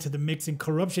Mexico into the mix and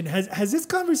corruption. Has this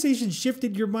conversation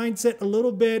shifted your mindset a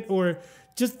little bit, or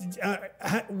just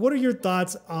what are your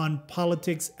thoughts on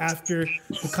politics after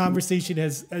the conversation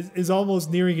is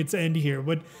almost nearing its end here?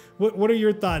 What are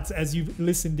your thoughts as you've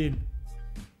listened in?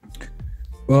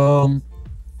 Well,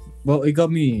 it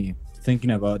got me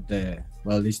thinking about at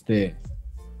least the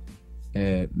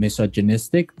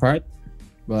misogynistic part.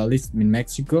 Well, at least in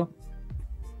Mexico.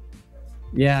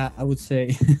 Yeah, I would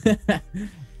say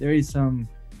there is some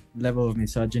level of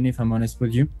misogyny, if I'm honest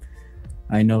with you.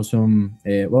 I know some,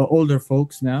 older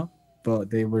folks now,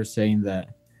 but they were saying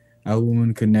that a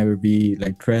woman could never be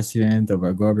like president of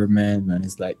our government. And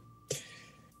it's like,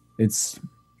 it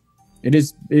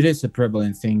is a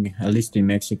prevalent thing, at least in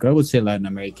Mexico. I would say Latin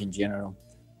America in general.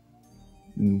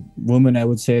 Women, I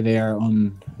would say they are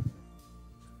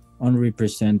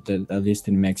unrepresented, at least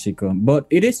in Mexico. But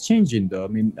it is changing, though. I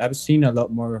mean, I've seen a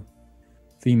lot more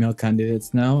female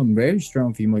candidates now, and very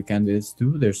strong female candidates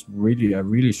too. There's really a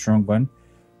really strong one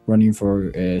running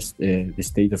for the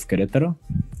state of Querétaro.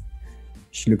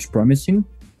 She looks promising.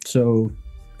 So,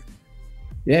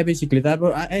 yeah, basically that.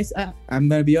 But I'm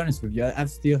gonna be honest with you. I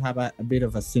still have a bit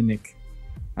of a cynic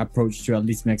approach to at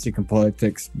least Mexican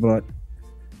politics. But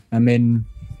I mean,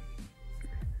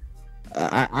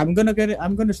 I'm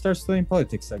gonna start studying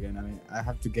politics again. I mean, I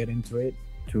have to get into it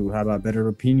to have a better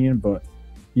opinion. But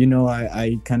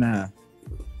I kind of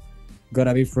got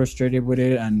a bit frustrated with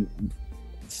it and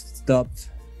stopped.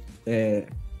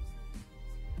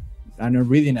 I'm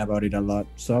reading about it a lot,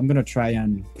 so I'm gonna try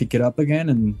and pick it up again,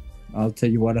 and I'll tell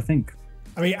you what I think.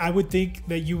 I mean, I would think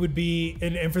that you would be,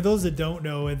 and for those that don't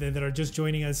know and that are just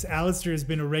joining us, Alistair has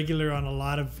been a regular on a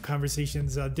lot of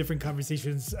conversations, different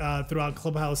conversations throughout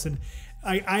Clubhouse, and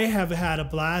I have had a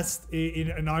blast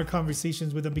in our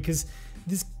conversations with him because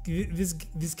this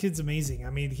kid's amazing. I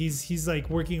mean, he's like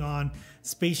working on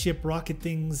spaceship rocket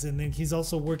things, and then he's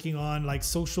also working on like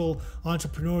social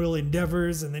entrepreneurial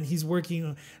endeavors, and then he's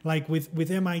working like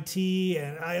with MIT,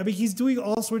 and I mean he's doing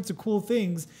all sorts of cool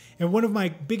things. And one of my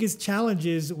biggest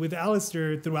challenges with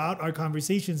Alistair throughout our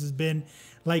conversations has been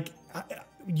like,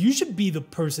 you should be the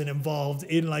person involved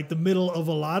in like the middle of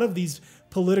a lot of these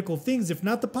political things, if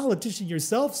not the politician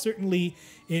yourself, certainly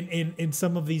in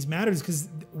some of these matters, because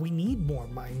we need more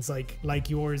minds like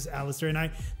yours, Alistair.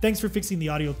 And thanks for fixing the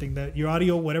audio thing. That your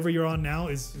audio, whatever you're on now,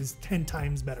 is 10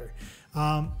 times better.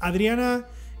 Adriana,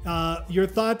 your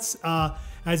thoughts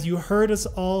as you heard us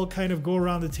all kind of go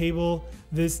around the table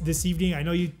this evening. I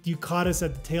know you caught us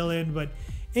at the tail end, but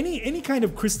any kind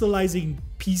of crystallizing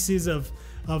pieces of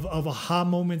aha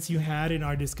moments you had in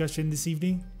our discussion this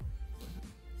evening?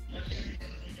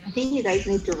 I think you guys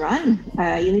need to run.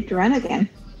 You need to run again.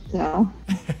 So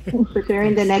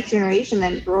preparing the next generation,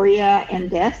 and Roya and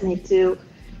Des need to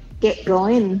get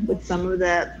going with some of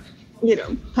the,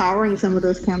 powering some of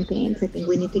those campaigns. I think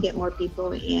we need to get more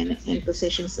people in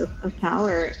positions of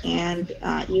power, and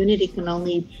unity can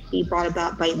only be brought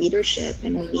about by leadership,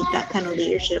 and we need that kind of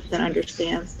leadership that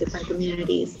understands different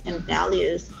communities and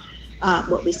values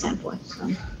what we stand for. So.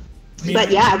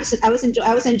 But yeah, I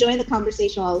was enjoying the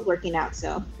conversation while I was working out.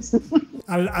 So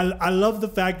I love the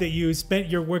fact that you spent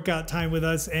your workout time with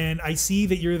us, and I see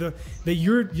that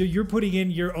you're putting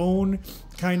in your own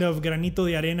kind of granito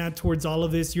de arena towards all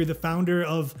of this. You're the founder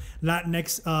of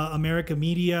Latinx America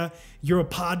Media. You're a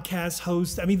podcast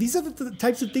host. I mean, these are the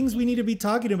types of things we need to be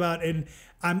talking about, and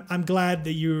I'm glad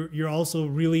that you're also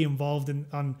really involved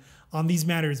on these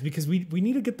matters, because we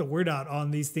need to get the word out on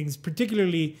these things,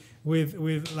 particularly with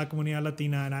La Comunidad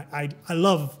Latina. And I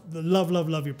love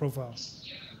your profile.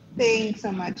 Thanks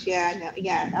so much. Yeah, no,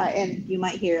 yeah, and you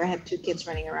might hear I have two kids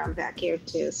running around back here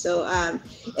too. So,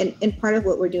 and part of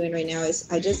what we're doing right now is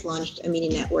I just launched a mini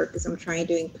network because I'm trying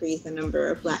to increase the number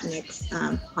of Latinx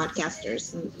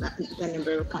podcasters and the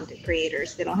number of content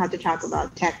creators. They don't have to talk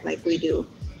about tech like we do.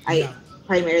 I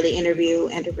primarily interview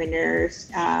entrepreneurs,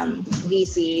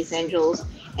 VCs, angels,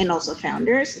 and also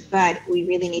founders. But we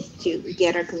really need to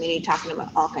get our community talking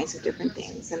about all kinds of different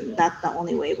things, and that's the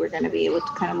only way we're going to be able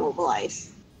to kind of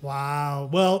mobilize. Wow.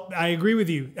 Well, I agree with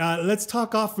you. Let's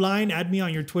talk offline. Add me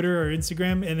on your Twitter or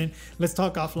Instagram, and then let's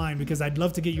talk offline because I'd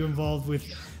love to get you involved with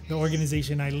the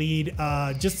organization I lead,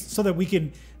 just so that we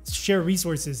can share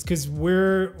resources because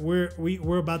we're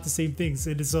about the same things,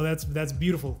 and so that's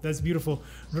beautiful. That's beautiful.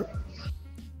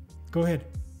 Go ahead.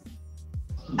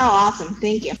 Oh, awesome!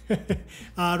 Thank you.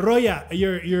 Roya,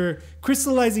 your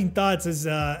crystallizing thoughts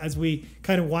as we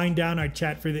kind of wind down our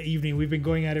chat for the evening. We've been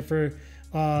going at it for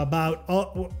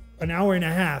about an hour and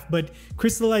a half, but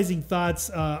crystallizing thoughts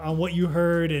on what you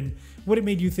heard and what it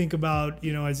made you think about,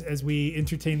 as we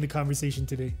entertain the conversation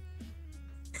today.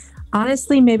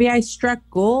 Honestly, maybe I struck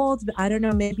gold. I don't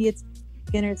know. Maybe it's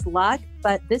beginner's luck,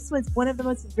 but this was one of the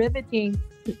most riveting.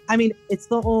 I mean, it's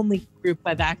the only group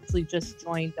I've actually just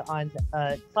joined on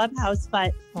Clubhouse,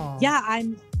 but yeah,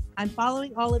 I'm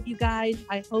following all of you guys.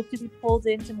 I hope to be pulled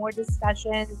into more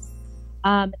discussions.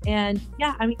 And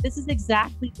yeah, I mean, this is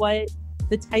exactly what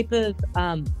the type of,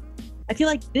 I feel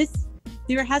like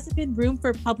there hasn't been room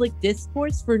for public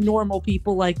discourse for normal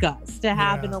people like us to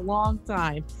have in a long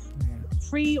time.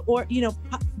 Free or,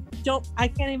 I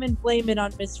can't even blame it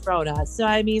on Miss Rhoda. So,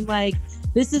 I mean, like,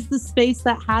 this is the space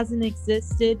that hasn't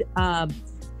existed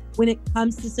when it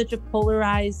comes to such a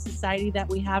polarized society that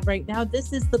we have right now.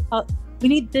 This is we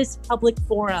need this public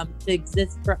forum to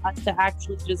exist for us to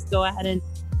actually just go ahead and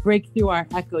break through our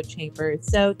echo chamber.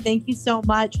 So thank you so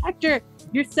much. Hector,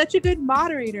 you're such a good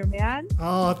moderator, man.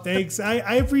 Oh, thanks.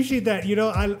 I appreciate that.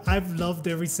 I've loved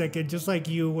every second, just like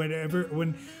you.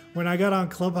 When I got on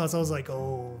Clubhouse, I was like,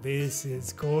 oh, this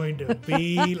is going to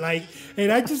be like, and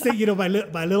I just think, my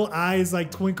little eyes like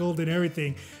twinkled and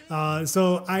everything.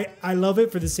 So I love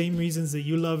it for the same reasons that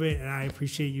you love it. And I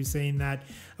appreciate you saying that.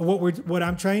 What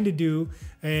I'm trying to do,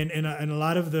 and a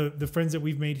lot of the friends that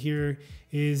we've made here,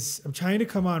 is I'm trying to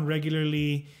come on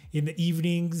regularly in the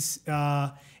evenings,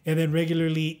 and then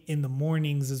regularly in the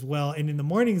mornings as well. And in the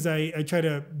mornings, I try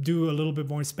to do a little bit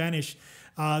more Spanish.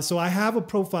 So I have a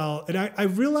profile, and I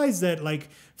realize that, like,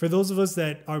 for those of us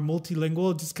that are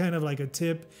multilingual, just kind of like a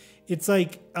tip, it's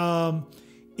like,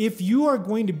 if you are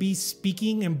going to be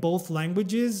speaking in both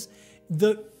languages,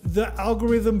 the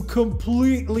algorithm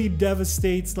completely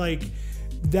devastates like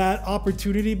that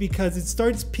opportunity, because it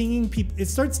starts pinging people. It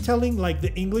starts telling like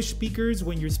the English speakers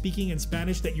when you're speaking in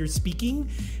Spanish that you're speaking,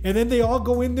 and then they all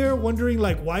go in there wondering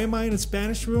like, why am I in a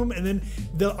Spanish room? And then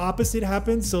the opposite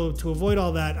happens. So to avoid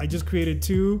all that, I just created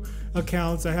 2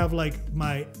 accounts. I have like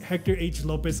my Hector H.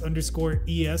 Lopez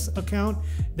 _ES account,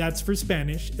 that's for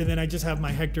Spanish, and then I just have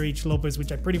my Hector H. Lopez,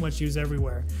 which I pretty much use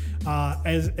everywhere,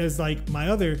 as like my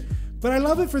other. But I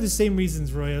love it for the same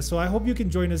reasons, Roya. So I hope you can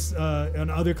join us on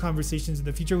other conversations in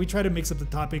the future. We try to mix up the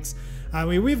topics. I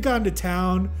mean, we've gone to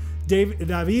town. David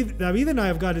and I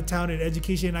have gone to town in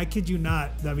education. I kid you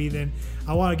not, David. And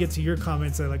I want to get to your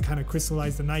comments that like kind of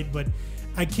crystallize the night. But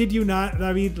I kid you not,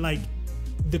 David. Like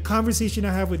the conversation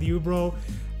I have with you, bro,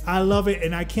 I love it,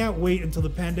 and I can't wait until the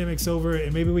pandemic's over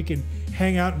and maybe we can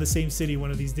hang out in the same city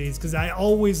one of these days. Because I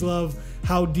always love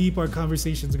how deep our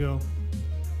conversations go.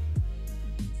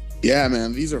 Yeah,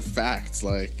 man, these are facts.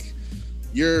 Like,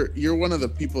 you're one of the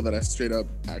people that I straight up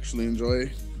actually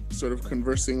enjoy sort of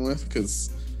conversing with,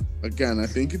 because, again, I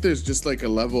think there's just like a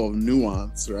level of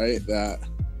nuance, right, that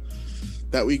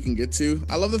we can get to.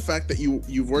 I love the fact that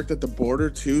you've worked at the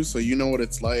border too, so you know what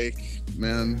it's like,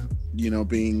 man.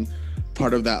 Being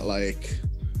part of that like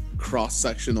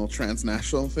cross-sectional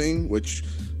transnational thing, which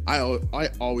I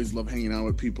always love hanging out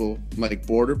with people like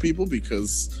border people,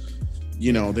 because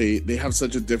they have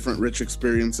such a different rich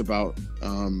experience about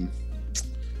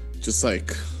just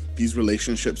like these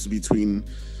relationships between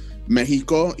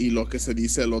Mexico y lo que se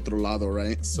dice el otro lado,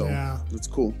 right? So it's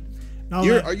cool.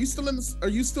 Are you still in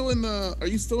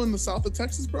the south of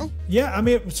Texas, bro? Yeah, I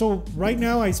mean, so right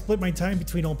now I split my time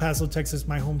between El Paso, Texas,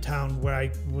 my hometown where I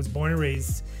was born and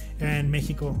raised, and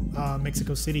Mexico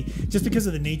City, just because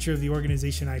of the nature of the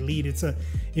organization I lead. It's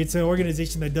an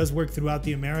organization that does work throughout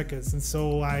the Americas, and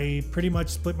so I pretty much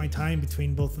split my time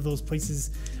between both of those places.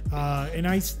 And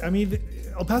I mean,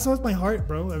 El Paso has my heart,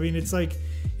 bro. I mean, it's like,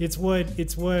 it's where,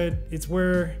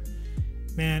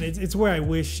 man, it's where I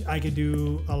wish I could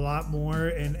do a lot more,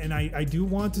 and I do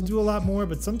want to do a lot more,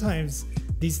 but sometimes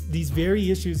these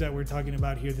very issues that we're talking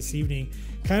about here this evening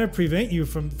kind of prevent you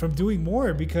from doing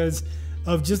more because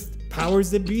of just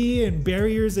powers that be and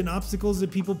barriers and obstacles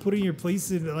that people put in your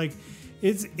place. And like,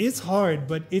 it's hard,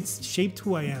 but it's shaped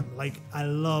who I am. Like, I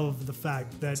love the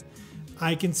fact that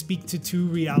I can speak to two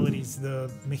realities,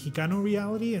 the Mexicano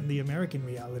reality and the American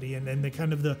reality, and then the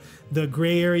kind of the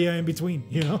gray area in between,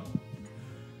 you know?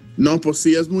 No, pues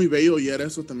sí, es muy bello oír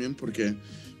eso también porque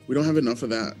we don't have enough of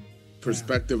that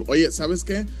perspective. Oye, ¿sabes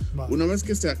qué? Una vez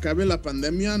que se acabe la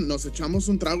pandemia, nos echamos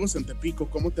un tragos en Tepico.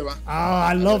 ¿Cómo te va?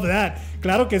 Oh, I love that.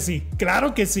 Claro que sí.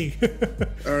 Claro que sí.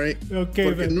 All right. Okay,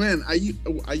 porque, man,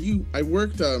 I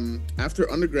worked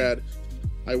after undergrad.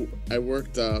 I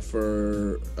worked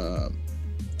for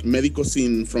Médicos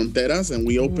Sin Fronteras, and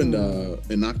we opened a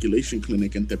inoculation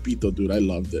clinic in Tepito, dude. I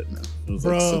loved it, man. It was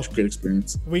like such a great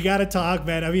experience. We gotta talk,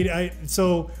 man. I mean,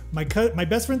 so my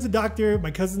best friend's a doctor,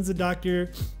 my cousin's a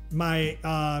doctor, my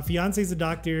fiance's a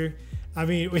doctor. I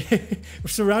mean, we're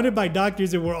surrounded by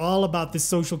doctors, and we're all about the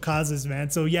social causes,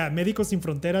 man. So yeah, Médicos Sin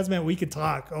Fronteras, man. We could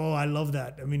talk. Oh, I love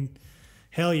that. I mean,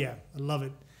 hell yeah, I love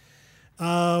it.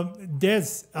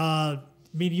 Des, I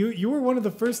mean, you were one of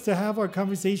the first to have our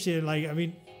conversation. Like, I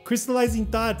mean, crystallizing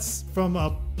thoughts from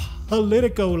a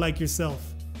politico like yourself.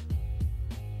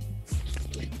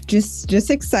 Just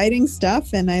exciting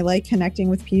stuff, and I like connecting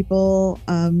with people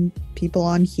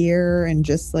on here, and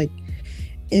just like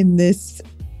in this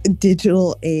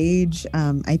digital age,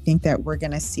 I think that we're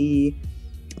gonna see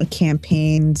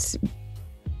campaigns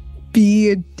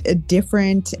be a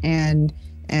different, and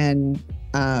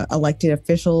elected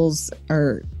officials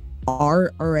are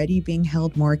already being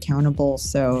held more accountable.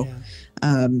 So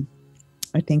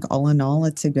I think all in all,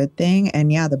 it's a good thing.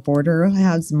 And yeah, the border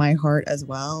has my heart as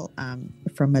well.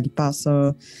 From El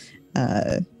Paso,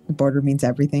 the border means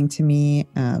everything to me.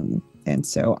 And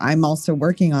so I'm also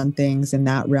working on things in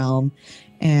that realm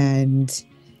and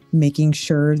making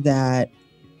sure that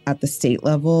at the state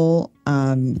level,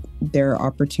 there are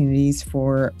opportunities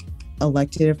for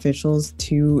elected officials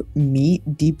to meet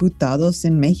diputados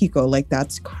in Mexico. Like,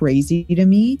 that's crazy to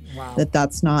me. Wow.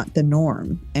 That's not the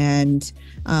norm. And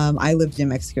I lived in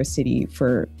Mexico City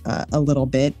for a little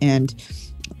bit and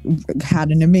had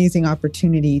an amazing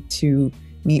opportunity to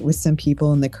meet with some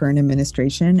people in the current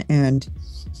administration. And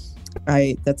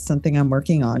that's something I'm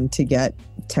working on, to get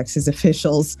Texas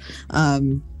officials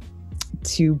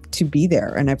to be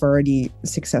there. And I've already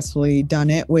successfully done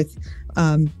it with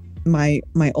my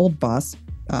old boss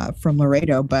from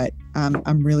Laredo, but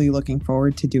I'm really looking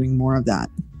forward to doing more of that.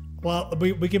 Well,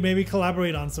 we can maybe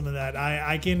collaborate on some of that.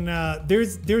 I can.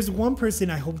 There's one person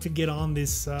I hope to get on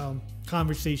this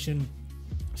conversation.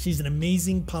 She's an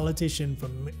amazing politician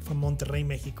from Monterrey,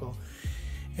 Mexico,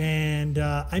 and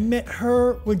I met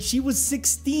her when she was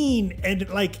 16, and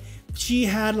like, she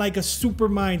had like a super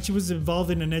mind. She was involved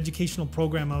in an educational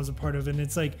program I was a part of, and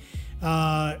it's like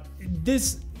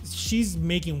she's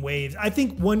making waves. I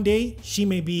think one day she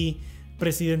may be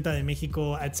Presidenta de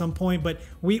Mexico at some point, but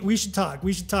we should talk.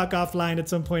 We should talk offline at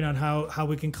some point on how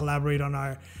we can collaborate on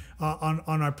our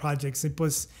on our projects.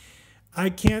 I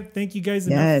can't thank you guys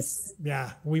enough. Yes.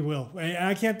 Yeah, we will.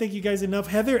 I can't thank you guys enough.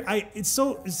 Heather, it's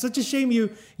such a shame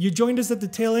you joined us at the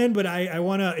tail end, but I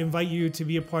want to invite you to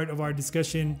be a part of our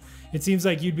discussion. It seems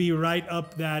like you'd be right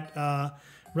up the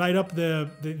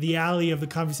alley of the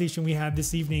conversation we had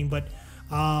this evening, but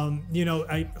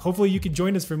hopefully you can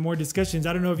join us for more discussions.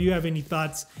 I don't know if you have any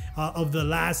thoughts of the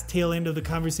last tail end of the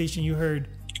conversation you heard.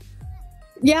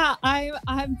 Yeah, I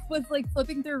was like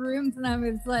flipping through rooms and I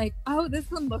was like, oh, this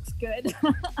one looks good.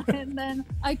 And then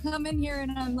I come in here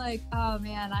and I'm like, oh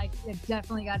man, I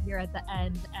definitely got here at the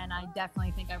end, and I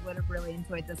definitely think I would have really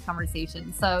enjoyed this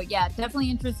conversation. So yeah,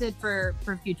 definitely interested for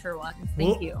future ones.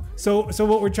 Thank you. So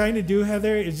what we're trying to do,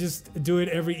 Heather, is just do it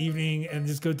every evening and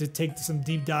just go to take some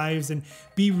deep dives and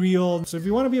be real. So if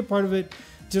you want to be a part of it,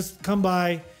 just come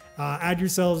by, add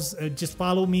yourselves, just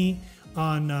follow me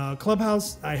on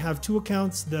Clubhouse. I have two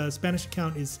accounts. The Spanish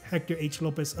account is Hector H.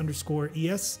 Lopez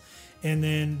 _ES, and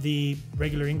then the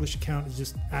regular English account is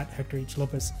just at Hector H.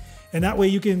 Lopez. And that way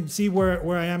you can see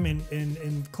where I am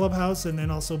in Clubhouse, and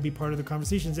then also be part of the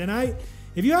conversations. And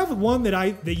if you have one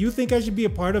that you think I should be a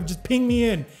part of, just ping me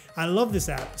in. I love this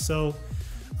app. So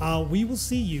we will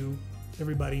see you,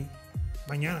 everybody,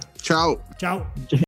 mañana. Ciao. Ciao.